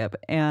being Jacob.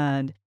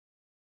 And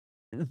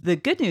the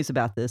good news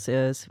about this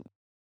is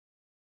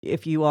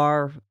if you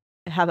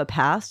have a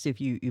past, if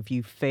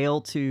you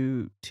fail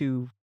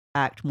to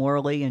act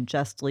morally and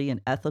justly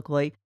and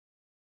ethically,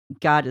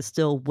 God is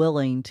still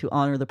willing to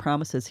honor the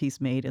promises he's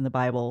made in the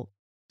Bible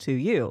to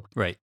you.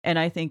 Right. And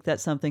I think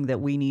that's something that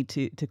we need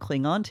to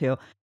cling on to.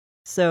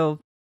 So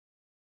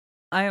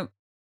I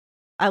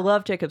I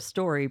love Jacob's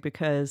story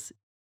because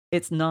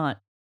it's not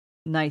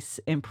nice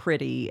and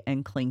pretty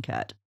and clean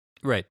cut.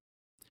 Right.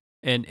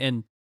 And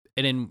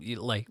then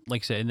like I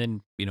said, and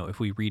then if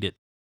we read it,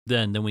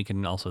 then we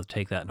can also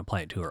take that and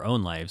apply it to our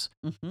own lives,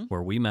 Hmm.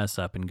 where we mess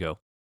up and go,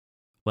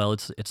 well,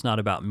 it's not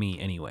about me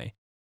anyway.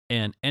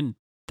 And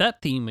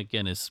that theme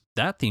again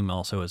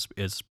also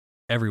is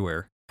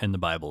everywhere in the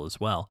Bible as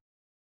well.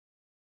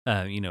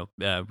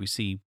 We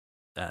see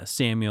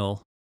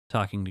Samuel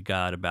talking to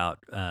God about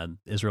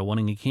Israel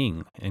wanting a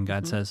king, and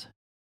God Mhm. says,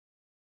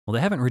 well,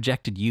 they haven't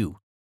rejected you,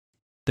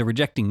 they're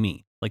rejecting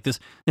me. Like this,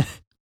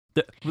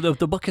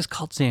 the book is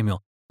called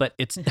Samuel, but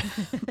it's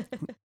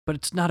but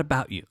it's not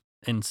about you.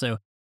 And so,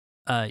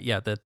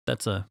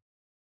 that's a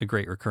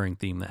great recurring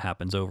theme that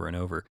happens over and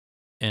over.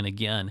 And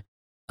again,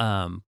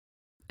 and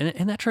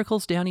that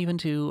trickles down even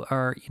to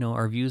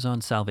our views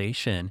on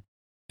salvation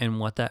and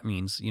what that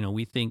means.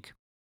 We think,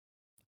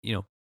 you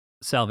know,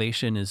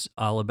 salvation is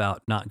all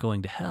about not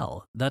going to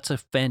hell. That's a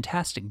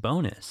fantastic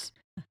bonus.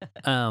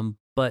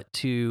 But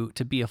to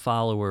be a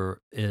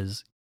follower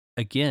is,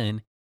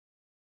 again,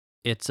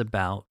 it's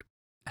about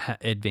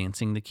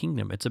advancing the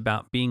kingdom. It's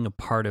about being a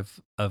part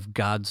of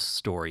God's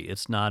story.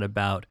 It's not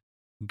about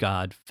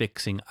God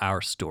fixing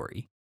our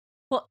story.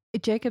 Well,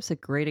 Jacob's a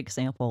great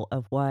example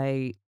of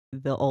why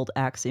the old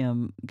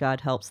axiom,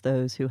 God helps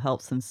those who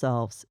helps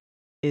themselves,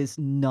 is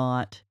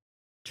not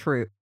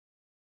true.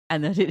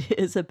 And that it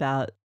is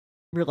about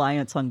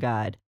reliance on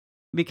God.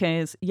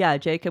 Because, yeah,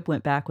 Jacob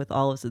went back with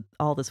all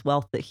this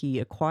wealth that he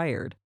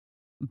acquired,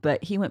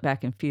 but he went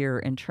back in fear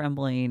and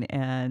trembling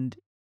and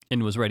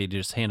And was ready to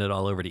just hand it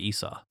all over to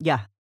Esau.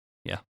 yeah.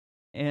 Yeah.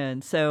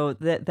 And so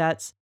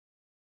that's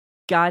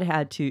God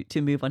had to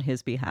move on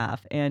his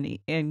behalf,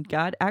 and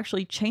God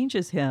actually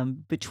changes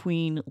him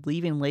between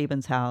leaving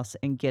Laban's house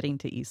and getting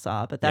to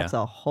Esau, but that's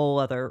a whole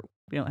other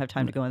we don't have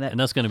time to go in that. And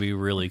that's going to be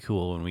really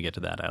cool when we get to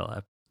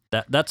that.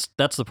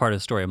 That's the part of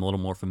the story I'm a little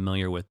more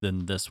familiar with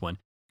than this one,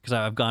 because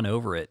I've gone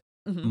over it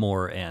Mhm.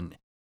 more, and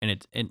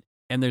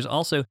there's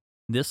also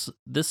this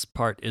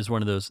part is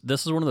one of those.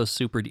 This is one of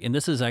those and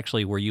this is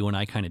actually where you and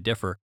I kind of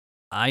differ.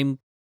 I'm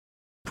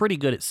pretty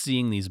good at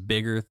seeing these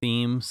bigger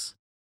themes,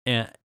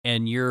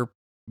 and you're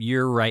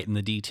right in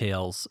the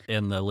details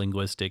and the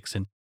linguistics,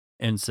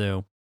 and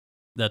so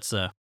that's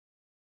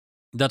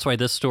why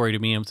this story to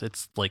me,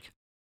 it's like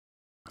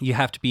you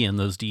have to be in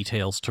those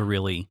details to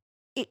really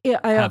I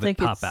don't have it think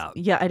pop it's out.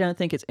 yeah, I don't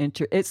think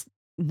it's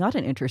not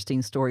an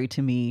interesting story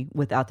to me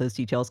without those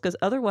details, because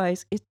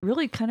otherwise it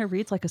really kind of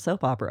reads like a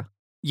soap opera.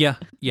 Yeah,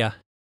 yeah.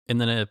 And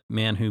then a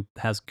man who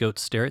has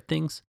goats stare at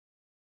things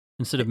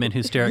instead of men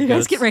who stare at You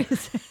guys goats. get ready to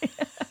say.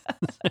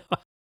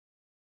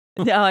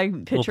 Now I'm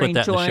We'll picturing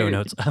put that in the show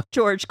notes.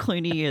 George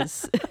Clooney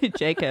as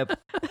Jacob.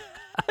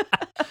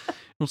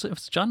 Was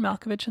John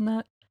Malkovich in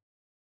that?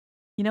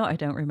 I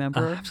don't I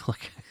remember. have to look.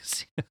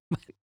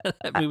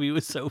 That movie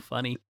was so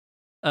funny.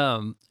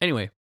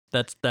 Anyway,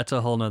 that's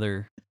a whole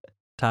nother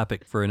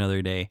topic for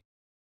another day.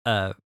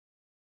 So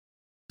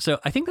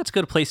I think that's a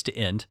good place to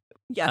end.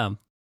 Yeah.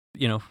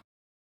 You know,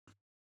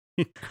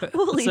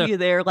 We'll leave so- you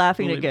there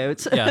laughing we'll at leave-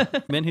 goats. yeah,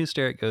 Men Who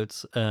Stare at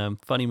Goats.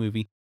 Funny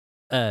movie.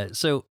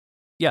 So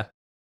yeah.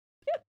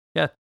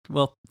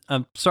 Well,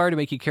 I'm sorry to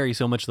make you carry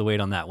so much of the weight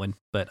on that one,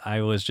 but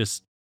I was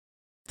just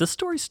the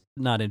story's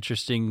not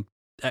interesting.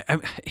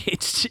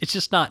 It's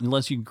just not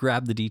unless you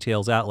grab the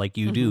details out like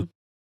you do,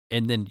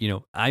 and then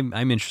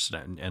I'm interested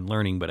in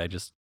learning, but I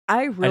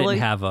I didn't really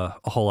have a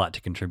whole lot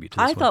to contribute to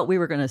this I one. thought we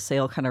were going to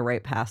sail kind of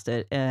right past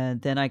it, and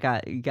then I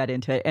got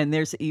into it.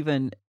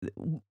 And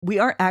we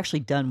aren't actually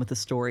done with the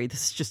story.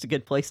 This is just a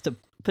good place to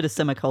put a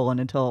semicolon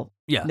until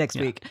next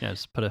week. Yeah,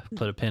 just put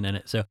a pin in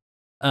it. So,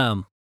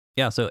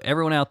 so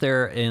everyone out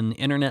there in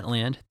internet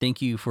land,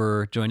 thank you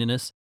for joining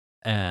us,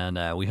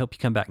 and we hope you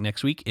come back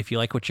next week. If you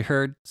like what you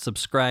heard,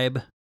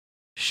 subscribe,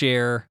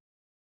 share,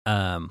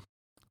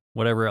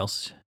 whatever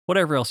else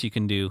you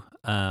can do,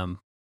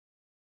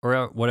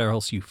 or whatever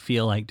else you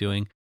feel like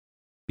doing.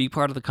 Be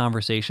part of the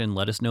conversation.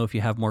 Let us know if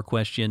you have more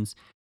questions.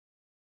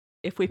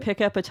 If we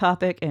pick up a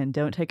topic and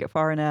don't take it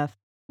far enough,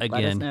 let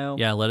us know.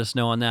 Yeah, let us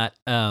know on that.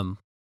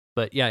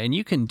 But yeah, and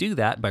you can do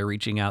that by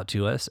reaching out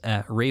to us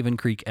at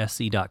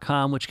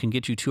ravencreeksc.com, which can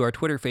get you to our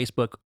Twitter,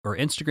 Facebook, or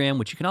Instagram,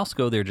 which you can also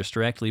go there just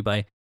directly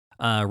by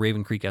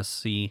Raven Creek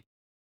SC,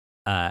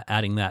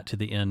 adding that to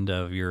the end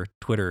of your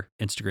Twitter,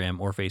 Instagram,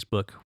 or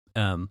Facebook.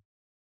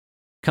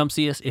 Come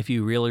see us if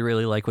you really,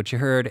 really like what you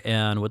heard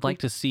and would like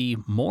to see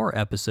more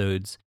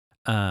episodes.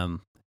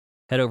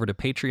 Head over to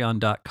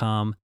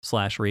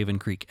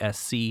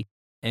patreon.com/RavenCreekSC,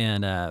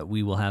 and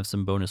we will have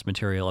some bonus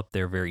material up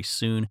there very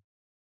soon.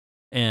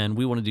 And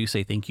we want to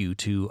say thank you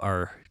to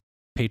our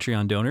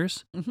Patreon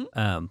donors.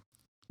 Mm-hmm.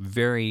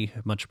 Very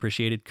much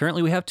appreciated.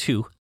 Currently, we have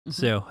 2. Mm-hmm.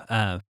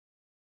 So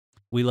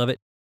we love it.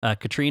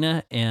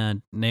 Katrina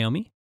and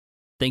Naomi,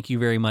 thank you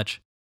very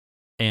much.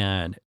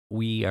 And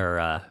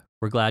we're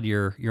glad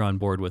you're on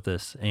board with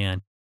us.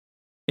 And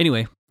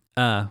anyway,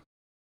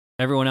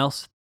 everyone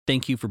else,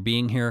 thank you for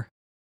being here.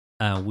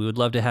 We would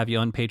love to have you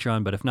on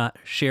Patreon, but if not,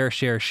 share.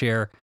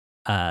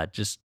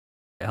 Just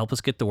help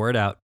us get the word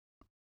out.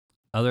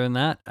 Other than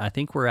that, I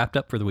think we're wrapped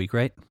up for the week,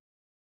 right?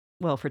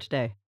 Well, for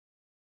today.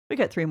 We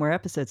got 3 more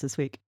episodes this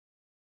week.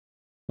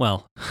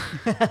 Well,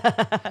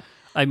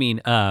 I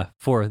mean,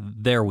 for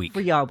their week.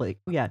 For y'all week.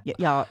 Yeah,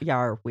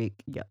 y'ar week.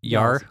 Yeah.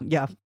 Yar?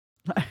 Yeah.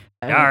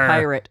 Yar.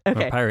 Pirate. Or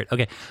Okay. pirate.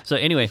 Okay. So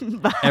anyway,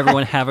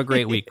 everyone have a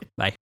great week.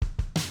 Bye.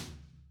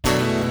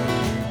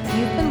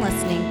 You've been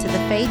listening to the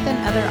Faith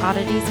and Other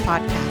Oddities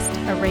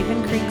podcast, a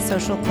Raven Creek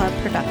Social Club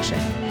production.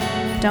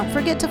 Don't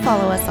forget to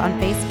follow us on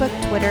Facebook,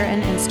 Twitter,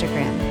 and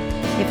Instagram.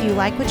 If you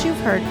like what you've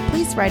heard,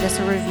 please write us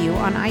a review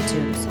on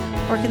iTunes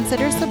or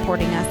consider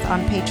supporting us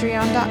on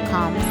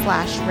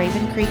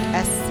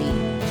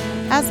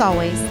patreon.com/RavenCreekSC. As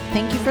always,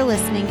 thank you for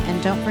listening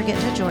and don't forget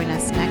to join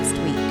us next week.